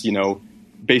 well, yes, you know,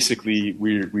 basically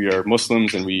we are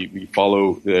Muslims and we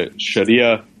follow the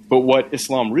Sharia, but what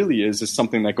Islam really is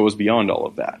something that goes beyond all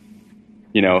of that.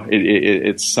 You know,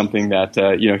 it's something that,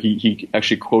 you know, he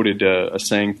actually quoted a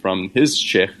saying from his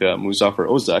sheikh, Muzaffar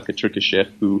Ozak, a Turkish sheikh,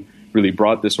 who really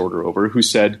brought this order over, who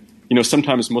said,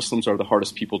 sometimes Muslims are the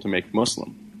hardest people to make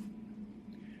Muslim,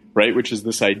 right? Which is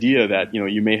this idea that,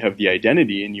 you may have the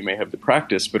identity and you may have the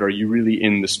practice, but are you really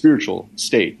in the spiritual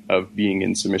state of being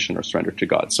in submission or surrender to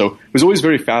God? So I was always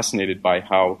very fascinated by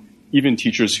how even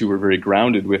teachers who were very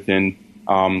grounded within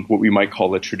what we might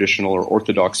call a traditional or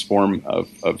orthodox form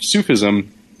of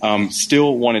Sufism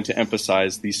still wanted to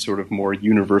emphasize these sort of more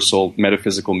universal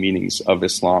metaphysical meanings of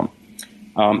Islam.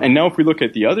 And now if we look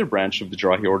at the other branch of the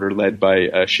Jarahi order led by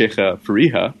Sheikha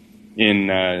Fariha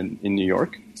in New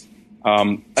York,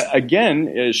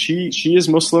 again, she is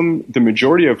Muslim. The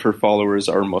majority of her followers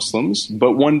are Muslims,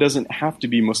 but one doesn't have to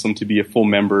be Muslim to be a full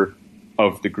member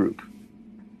of the group.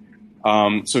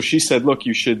 So she said, look,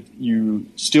 you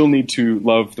still need to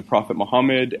love the Prophet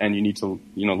Muhammad, and you need to,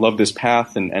 love this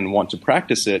path and want to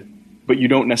practice it, but you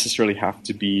don't necessarily have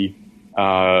to be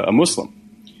a Muslim.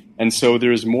 And so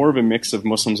there's more of a mix of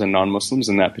Muslims and non-Muslims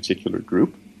in that particular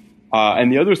group.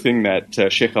 And the other thing that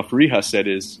Sheikh Fariha said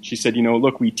is, she said,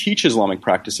 look, we teach Islamic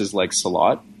practices like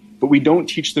Salat, but we don't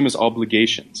teach them as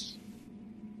obligations.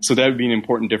 So that would be an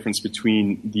important difference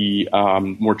between the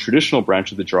more traditional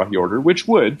branch of the Jarahi order, which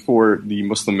would, for the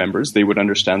Muslim members, they would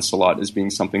understand Salat as being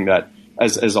something that,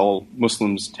 as all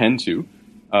Muslims tend to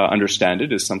understand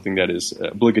it, is something that is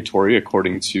obligatory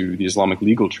according to the Islamic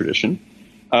legal tradition.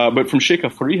 But from Sheikh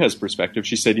Fariha's perspective,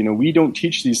 she said, we don't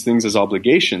teach these things as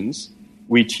obligations.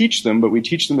 We teach them, but we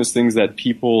teach them as things that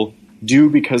people do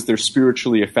because they're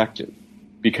spiritually effective,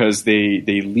 because they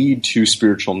lead to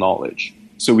spiritual knowledge.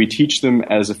 So we teach them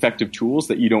as effective tools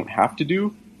that you don't have to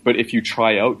do, but if you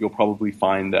try out, you'll probably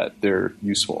find that they're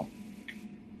useful.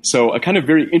 So a kind of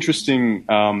very interesting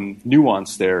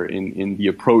nuance there in the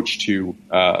approach to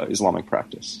Islamic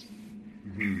practice.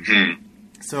 Mm-hmm.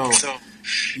 So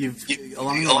you've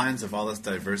along the lines of all this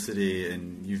diversity,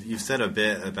 and you've said a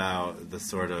bit about the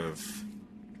sort of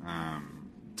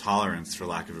tolerance, for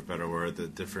lack of a better word,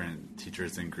 that different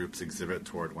teachers and groups exhibit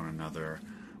toward one another.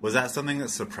 Was that something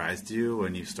that surprised you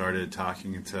when you started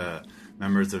talking to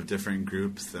members of different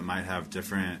groups that might have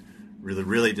different, really,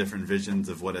 really different visions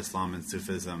of what Islam and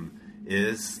Sufism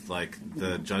is, like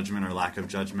the judgment or lack of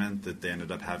judgment that they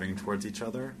ended up having towards each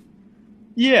other?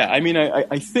 Yeah, I mean,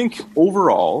 I think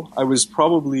overall I was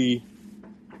probably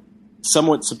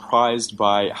somewhat surprised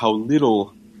by how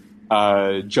little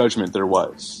judgment there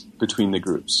was between the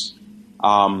groups.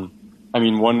 One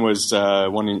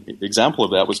example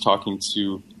of that was talking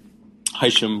to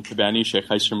Haisham Kabani, Sheikh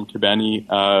Haisham Kabani,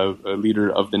 a leader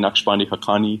of the Naqshbandi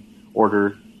Haqqani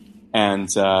order, and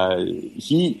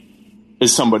he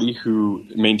is somebody who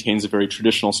maintains a very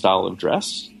traditional style of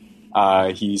dress.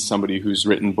 He's somebody who's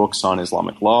written books on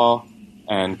Islamic law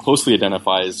and closely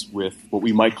identifies with what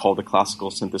we might call the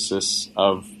classical synthesis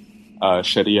of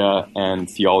Sharia and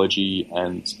theology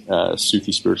and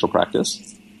Sufi spiritual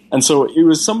practice. And so it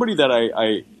was somebody that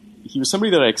I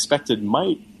expected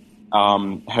might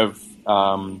have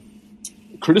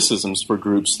criticisms for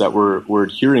groups that were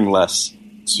adhering less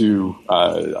to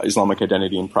Islamic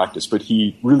identity and practice, but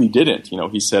he really didn't.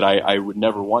 He said, I would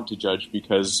never want to judge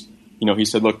because, he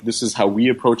said, look, this is how we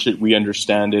approach it. We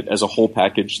understand it as a whole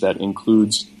package that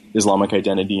includes Islamic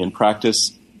identity and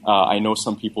practice. I know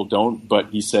some people don't, but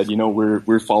he said,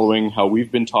 we're following how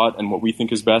we've been taught and what we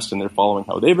think is best, and they're following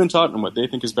how they've been taught and what they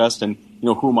think is best, and,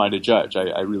 who am I to judge?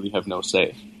 I really have no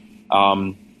say.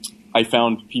 I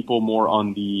found people more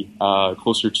on the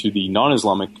closer to the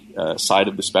non-Islamic side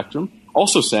of the spectrum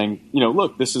also saying,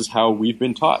 look, this is how we've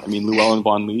been taught. I mean, Llewellyn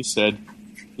Vaughan-Lee said,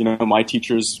 my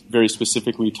teachers very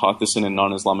specifically taught this in a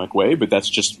non-Islamic way, but that's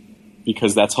just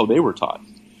because that's how they were taught.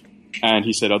 And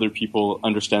he said other people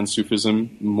understand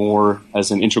Sufism more as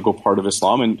an integral part of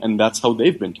Islam, and that's how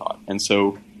they've been taught. And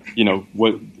so,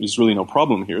 there's really no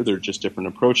problem here. They're just different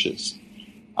approaches.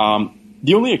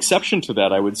 The only exception to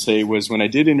that, I would say, was when I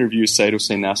did interview Syed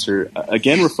Hossein Nasr,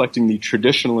 again reflecting the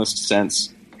traditionalist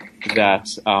sense that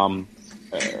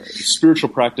spiritual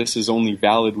practice is only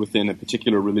valid within a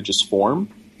particular religious form.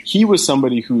 He was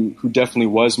somebody who definitely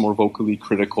was more vocally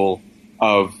critical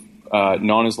of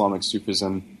non-Islamic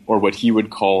Sufism, or what he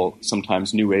would call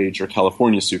sometimes New Age or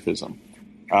California Sufism.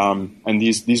 And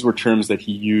these were terms that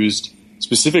he used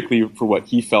specifically for what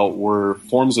he felt were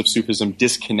forms of Sufism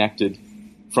disconnected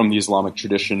from the Islamic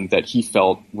tradition that he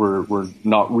felt were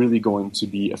not really going to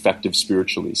be effective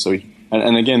spiritually. So,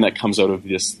 and again, that comes out of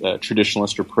this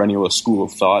traditionalist or perennialist school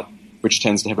of thought, which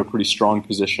tends to have a pretty strong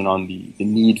position on the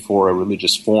need for a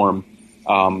religious form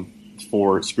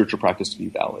for spiritual practice to be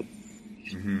valid.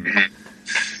 Mm-hmm.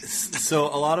 So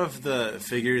a lot of the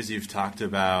figures you've talked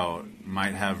about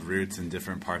might have roots in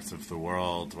different parts of the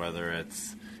world, whether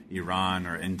it's Iran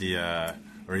or India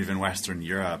or even Western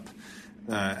Europe.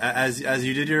 As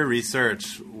you did your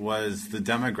research, was the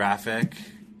demographic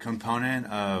component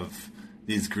of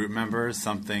these group members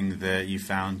something that you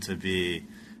found to be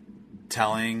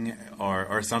telling,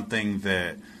 or something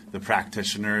that the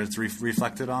practitioners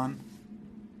reflected on?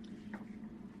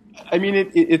 I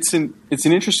mean, it's an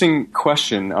interesting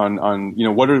question on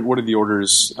what are the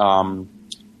orders,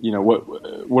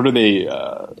 what are they,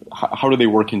 how do they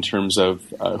work in terms of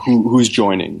who's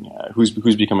joining, who's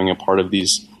becoming a part of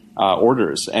these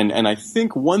orders, and I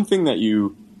think one thing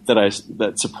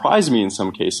that surprised me in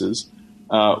some cases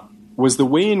was the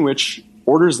way in which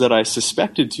orders that I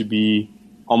suspected to be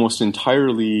almost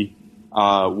entirely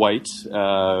white,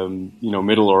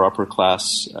 middle or upper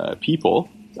class people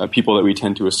that we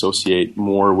tend to associate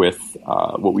more with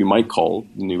what we might call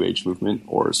the New Age movement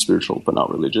or spiritual but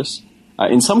not religious.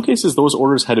 In some cases, those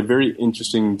orders had a very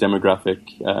interesting demographic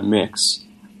mix.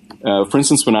 For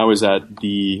instance, when I was at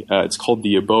it's called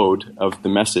the Abode of the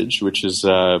Message, which is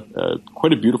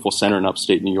quite a beautiful center in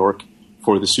upstate New York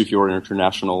for the Sufi Order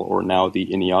International, or now the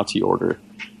Inayati Order.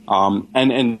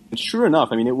 And sure enough,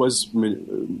 I mean, it was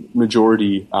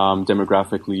majority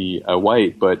demographically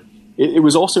white, but it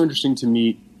was also interesting to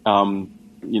meet,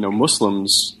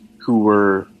 Muslims who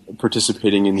were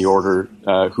participating in the order,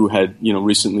 who had,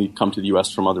 recently come to the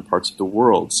U.S. from other parts of the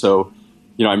world. So,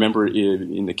 I remember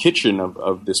in the kitchen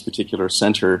of this particular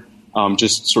center,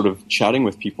 just sort of chatting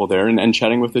with people there and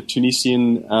chatting with a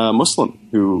Tunisian Muslim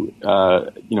who,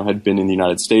 had been in the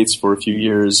United States for a few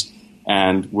years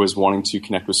and was wanting to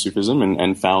connect with Sufism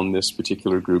and found this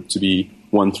particular group to be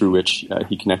one through which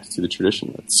he connected to the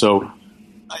tradition with. So,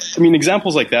 I mean,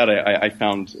 examples like that I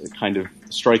found kind of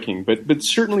striking, but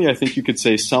certainly I think you could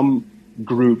say some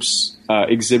groups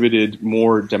exhibited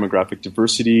more demographic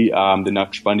diversity. The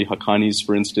Naqshbandi Haqqanis,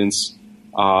 for instance,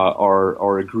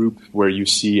 are a group where you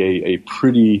see a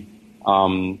pretty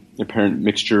apparent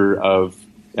mixture of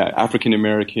African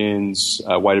Americans,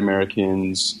 white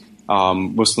Americans,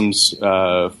 Muslims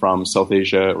from South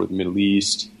Asia or the Middle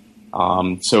East.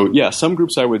 Some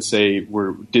groups I would say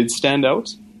did stand out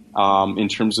in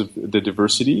terms of the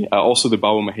diversity. Also, the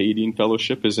Baba Muhyiddin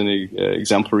Fellowship is an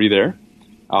exemplary there.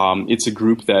 It's a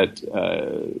group that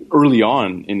early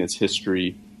on in its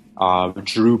history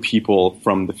drew people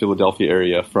from the Philadelphia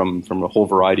area from a whole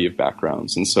variety of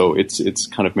backgrounds, and so it's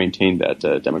kind of maintained that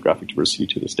demographic diversity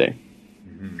to this day.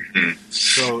 Mm-hmm.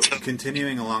 So,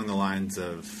 continuing along the lines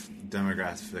of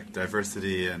demographic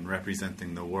diversity and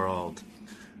representing the world,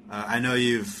 I know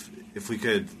if we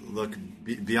could look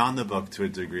beyond the book to a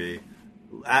degree,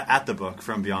 at the book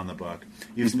from beyond the book,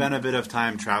 you've spent a bit of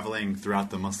time traveling throughout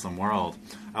the Muslim world.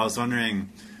 I was wondering,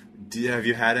 have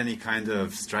you had any kind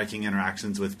of striking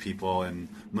interactions with people in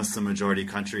Muslim-majority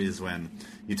countries when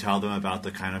you tell them about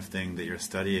the kind of thing that you're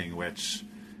studying, which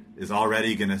is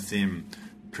already going to seem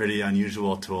pretty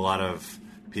unusual to a lot of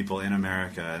people in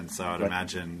America, and so I would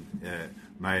imagine it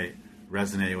might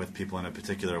resonate with people in a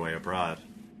particular way abroad.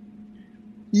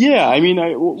 Yeah, I mean,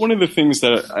 one of the things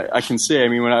that I can say, I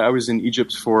mean, when I was in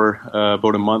Egypt for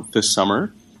about a month this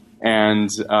summer, and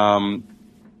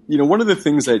one of the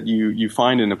things that you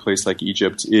find in a place like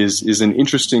Egypt is an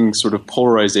interesting sort of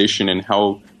polarization in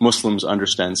how Muslims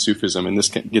understand Sufism, and this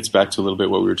gets back to a little bit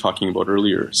what we were talking about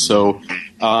earlier. So,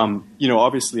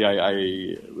 obviously,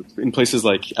 I in places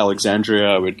like Alexandria,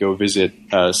 I would go visit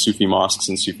Sufi mosques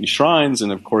and Sufi shrines,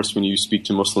 and of course, when you speak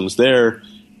to Muslims there,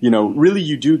 really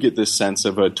you do get this sense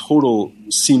of a total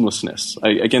seamlessness.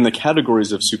 Again, the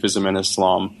categories of Sufism and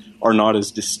Islam are not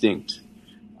as distinct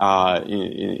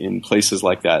in places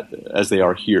like that as they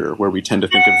are here, where we tend to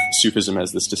think of Sufism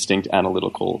as this distinct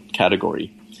analytical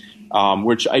category,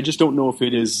 which I just don't know if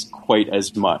it is quite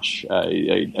as much.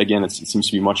 Again, it seems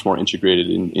to be much more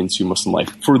integrated into Muslim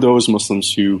life for those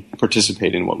Muslims who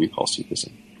participate in what we call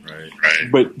Sufism. Right.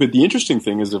 But the interesting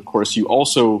thing is, of course, you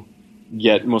also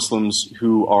get Muslims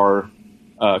who are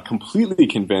completely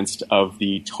convinced of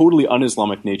the totally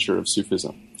un-Islamic nature of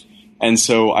Sufism. And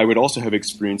so I would also have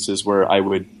experiences where I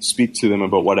would speak to them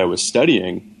about what I was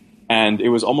studying, and it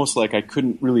was almost like I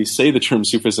couldn't really say the term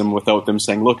Sufism without them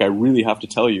saying, look, I really have to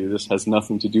tell you this has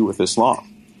nothing to do with Islam.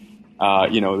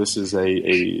 This is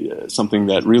something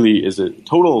that really is a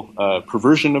total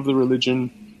perversion of the religion.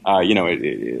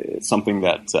 It's something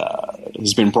that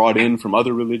has been brought in from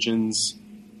other religions.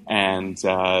 And,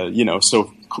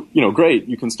 great,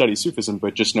 you can study Sufism,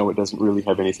 but just know it doesn't really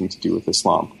have anything to do with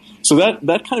Islam. So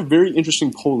that kind of very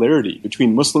interesting polarity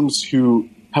between Muslims who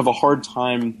have a hard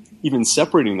time even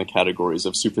separating the categories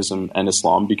of Sufism and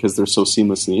Islam because they're so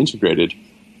seamlessly integrated,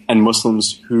 and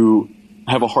Muslims who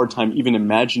have a hard time even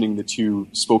imagining the two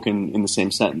spoken in the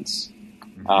same sentence.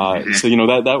 So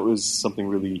that was something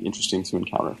really interesting to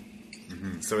encounter.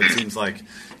 Mm-hmm. So it seems like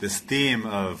this theme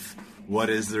of what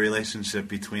is the relationship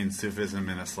between Sufism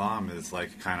and Islam is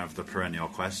like kind of the perennial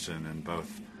question, and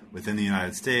both within the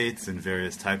United States and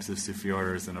various types of Sufi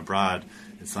orders and abroad,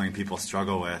 it's something people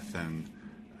struggle with. And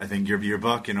I think your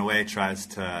book, in a way, tries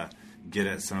to get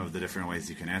at some of the different ways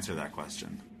you can answer that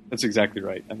question. That's exactly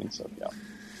right. I think so, yeah.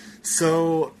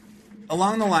 So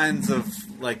along the lines of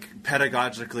like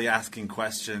pedagogically asking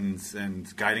questions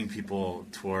and guiding people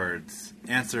towards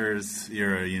answers,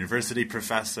 you're a university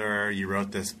professor, you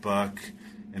wrote this book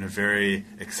in a very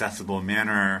accessible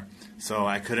manner. So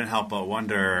I couldn't help but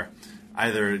wonder,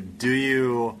 either do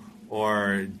you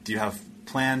have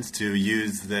plans to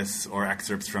use this or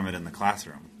excerpts from it in the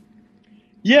classroom?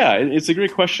 Yeah, it's a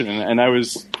great question. And I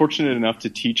was fortunate enough to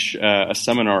teach a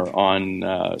seminar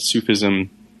on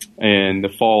Sufism in the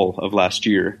fall of last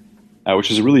year, which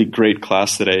was a really great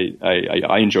class that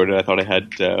I enjoyed it. I thought I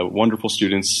had wonderful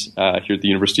students here at the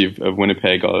University of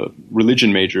Winnipeg,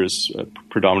 religion majors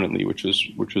predominantly, which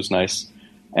was nice.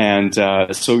 And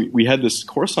so we had this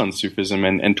course on Sufism,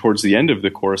 and towards the end of the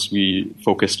course, we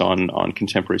focused on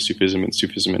contemporary Sufism and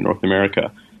Sufism in North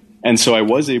America. And so I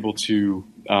was able to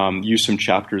use some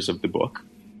chapters of the book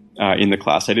in the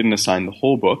class. I didn't assign the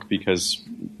whole book because,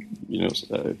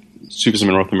 Sufism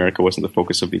in North America wasn't the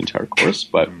focus of the entire course.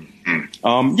 But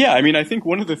I think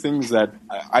one of the things that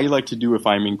I like to do if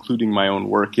I'm including my own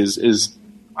work is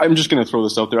I'm just going to throw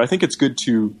this out there. I think it's good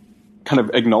to kind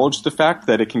of acknowledge the fact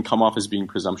that it can come off as being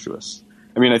presumptuous.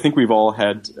 I mean, I think we've all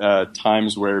had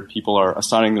times where people are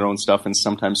assigning their own stuff, and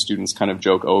sometimes students kind of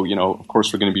joke, of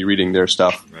course we're going to be reading their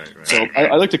stuff. Right. So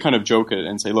I like to kind of joke it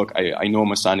and say, look, I know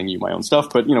I'm assigning you my own stuff,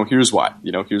 but, here's why.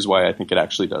 Here's why I think it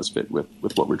actually does fit with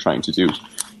what we're trying to do.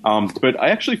 But I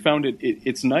actually found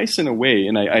it's nice in a way,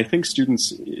 and I think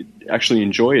students actually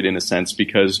enjoy it in a sense,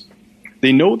 because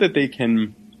they know that they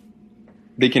can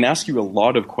ask you a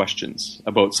lot of questions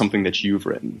about something that you've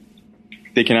written.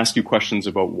 They can ask you questions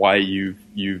about why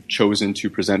you've chosen to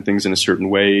present things in a certain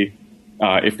way.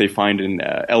 If they find an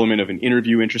element of an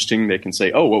interview interesting, they can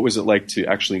say, "Oh, what was it like to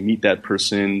actually meet that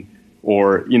person?"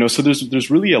 Or so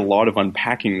there's really a lot of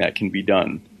unpacking that can be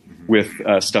done with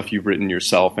stuff you've written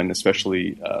yourself, and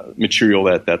especially material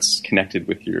that's connected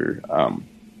with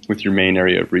your main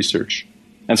area of research.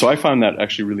 And so I found that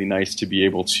actually really nice to be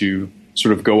able to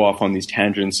sort of go off on these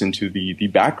tangents into the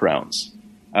backgrounds.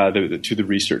 To the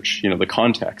research, the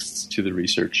contexts to the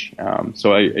research.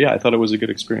 So I thought it was a good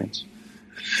experience.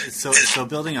 So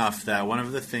building off that, one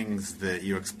of the things that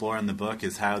you explore in the book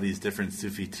is how these different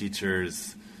Sufi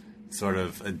teachers sort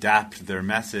of adapt their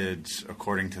message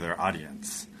according to their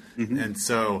audience. Mm-hmm. And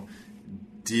so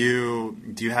do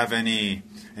you have any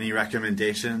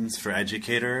recommendations for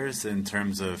educators in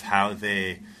terms of how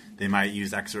they might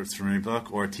use excerpts from your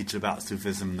book or teach about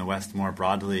Sufism in the West more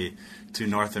broadly to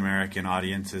North American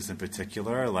audiences in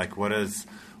particular? Like, what's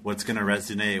going to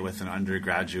resonate with an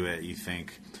undergraduate, you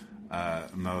think,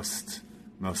 most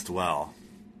well?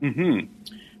 Mm-hmm.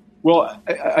 Well,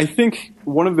 I think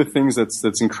one of the things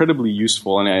that's incredibly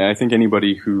useful, and I think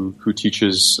anybody who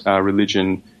teaches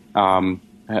religion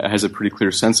has a pretty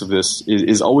clear sense of this,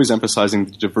 is always emphasizing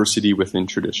the diversity within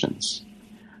traditions.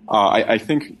 I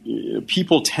think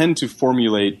people tend to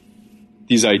formulate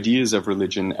these ideas of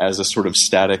religion as a sort of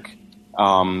static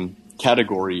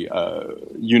category,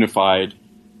 unified,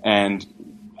 and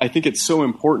I think it's so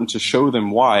important to show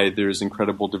them why there's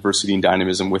incredible diversity and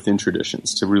dynamism within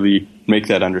traditions, to really make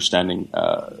that understanding,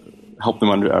 help them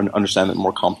understand it in a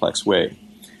more complex way.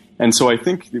 And so I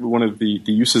think one of the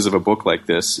uses of a book like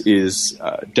this is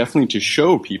definitely to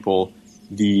show people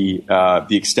the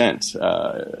extent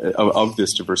of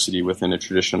this diversity within a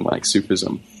tradition like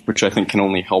Sufism, which I think can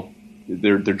only help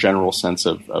their general sense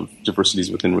of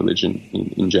diversities within religion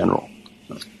in general.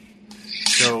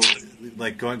 So,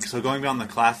 going beyond the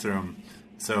classroom.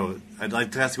 So, I'd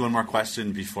like to ask you one more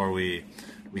question before we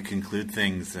conclude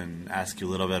things and ask you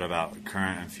a little bit about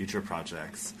current and future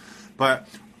projects.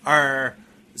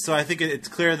 So I think it's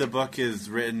clear the book is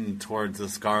written towards a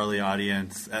scholarly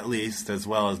audience, at least, as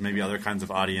well as maybe other kinds of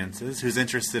audiences, who's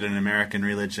interested in American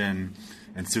religion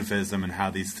and Sufism and how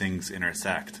these things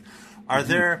intersect. Are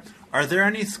there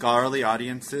any scholarly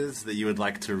audiences that you would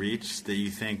like to reach that you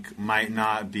think might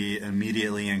not be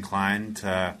immediately inclined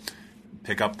to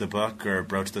pick up the book or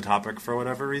broach the topic for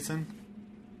whatever reason?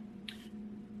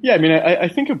 Yeah, I mean, I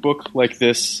think a book like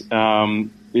this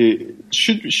it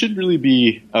should really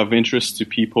be of interest to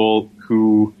people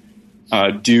who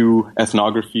do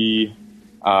ethnography,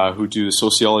 who do the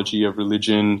sociology of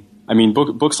religion. I mean,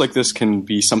 books like this can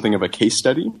be something of a case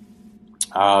study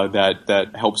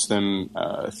that helps them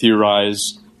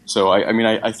theorize. So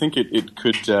I think it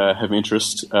could have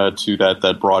interest to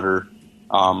that broader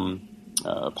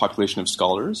population of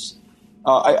scholars.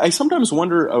 I sometimes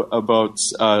wonder about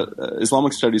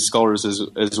Islamic studies scholars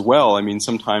as well. I mean,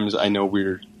 sometimes I know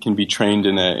we can be trained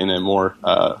in a more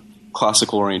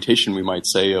classical orientation, we might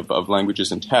say, of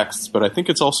languages and texts. But I think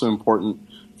it's also important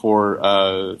for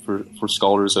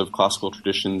scholars of classical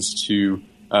traditions to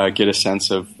get a sense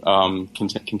of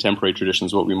contemporary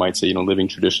traditions, what we might say, living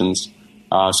traditions.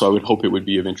 So I would hope it would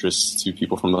be of interest to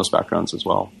people from those backgrounds as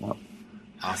well. Yeah.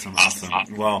 Awesome.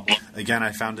 Well, again,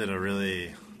 I found it a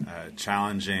really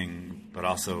challenging but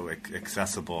also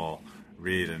accessible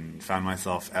read and found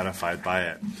myself edified by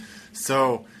it.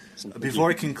 So before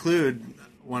we conclude,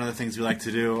 one of the things we like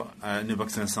to do at New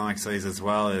Books in Islamic Studies as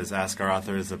well is ask our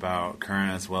authors about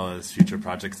current as well as future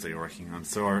projects that you're working on.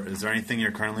 So is there anything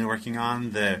you're currently working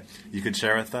on that you could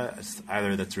share with us,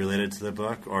 either that's related to the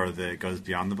book or that goes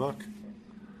beyond the book?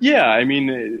 Yeah, I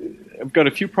mean, I've got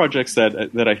a few projects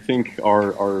that I think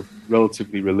are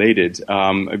relatively related.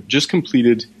 I've just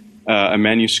completed a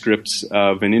manuscript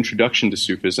of an introduction to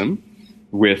Sufism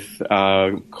with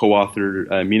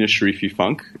co-author Mina Sharifi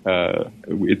Funk.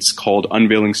 It's called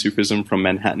Unveiling Sufism from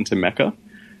Manhattan to Mecca.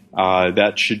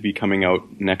 That should be coming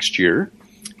out next year.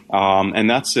 And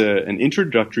that's an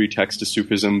introductory text to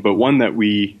Sufism, but one that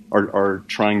we are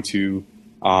trying to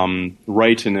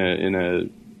write in a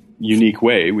unique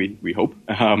way, we hope.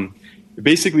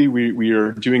 Basically, we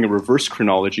are doing a reverse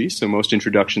chronology. So most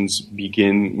introductions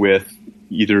begin with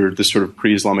either the sort of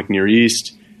pre-Islamic Near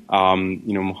East,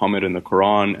 Muhammad and the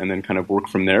Quran, and then kind of work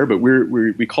from there. But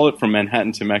we call it From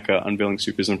Manhattan to Mecca, Unveiling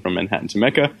Sufism from Manhattan to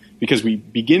Mecca, because we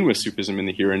begin with Sufism in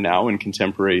the here and now in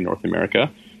contemporary North America,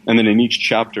 and then in each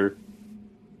chapter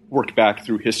work back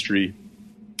through history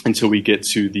until we get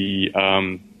to the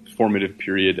formative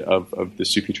period of the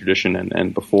Sufi tradition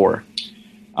and before.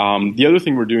 The other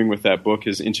thing we're doing with that book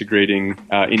is integrating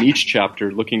in each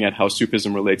chapter, looking at how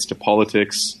Sufism relates to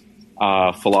politics,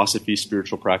 philosophy,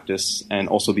 spiritual practice, and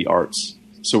also the arts.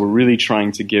 So we're really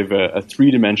trying to give a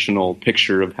three-dimensional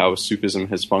picture of how Sufism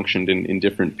has functioned in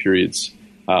different periods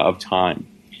of time.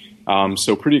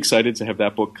 So pretty excited to have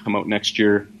that book come out next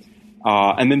year.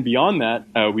 And then beyond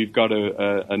that, we've got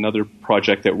another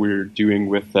project that we're doing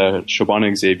with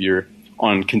Shobana Xavier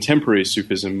on contemporary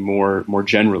Sufism more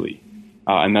generally.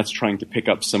 And that's trying to pick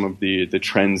up some of the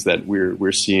trends that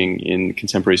we're seeing in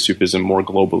contemporary Sufism more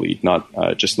globally,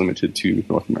 not just limited to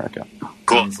North America.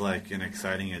 Sounds like an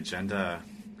exciting agenda,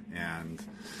 and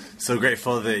so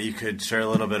grateful that you could share a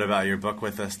little bit about your book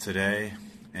with us today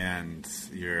and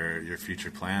your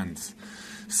future plans.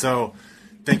 So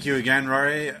thank you again,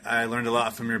 Rory. I learned a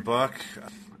lot from your book.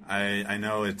 I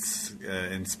know it's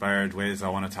inspired ways I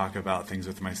want to talk about things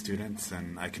with my students,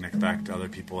 and I can expect other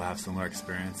people to have similar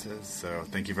experiences. So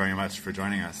thank you very much for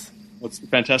joining us. Well, it's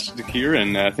fantastic to hear,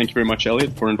 and thank you very much,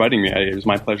 Elliot, for inviting me. It was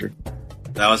my pleasure.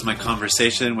 That was my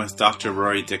conversation with Dr.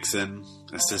 Rory Dixon,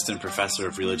 Assistant Professor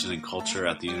of Religion and Culture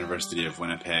at the University of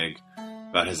Winnipeg,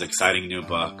 about his exciting new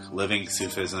book, Living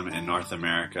Sufism in North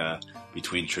America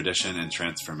Between Tradition and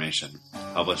Transformation,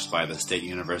 published by the State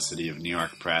University of New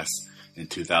York Press in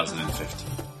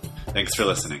 2015. Thanks for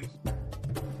listening.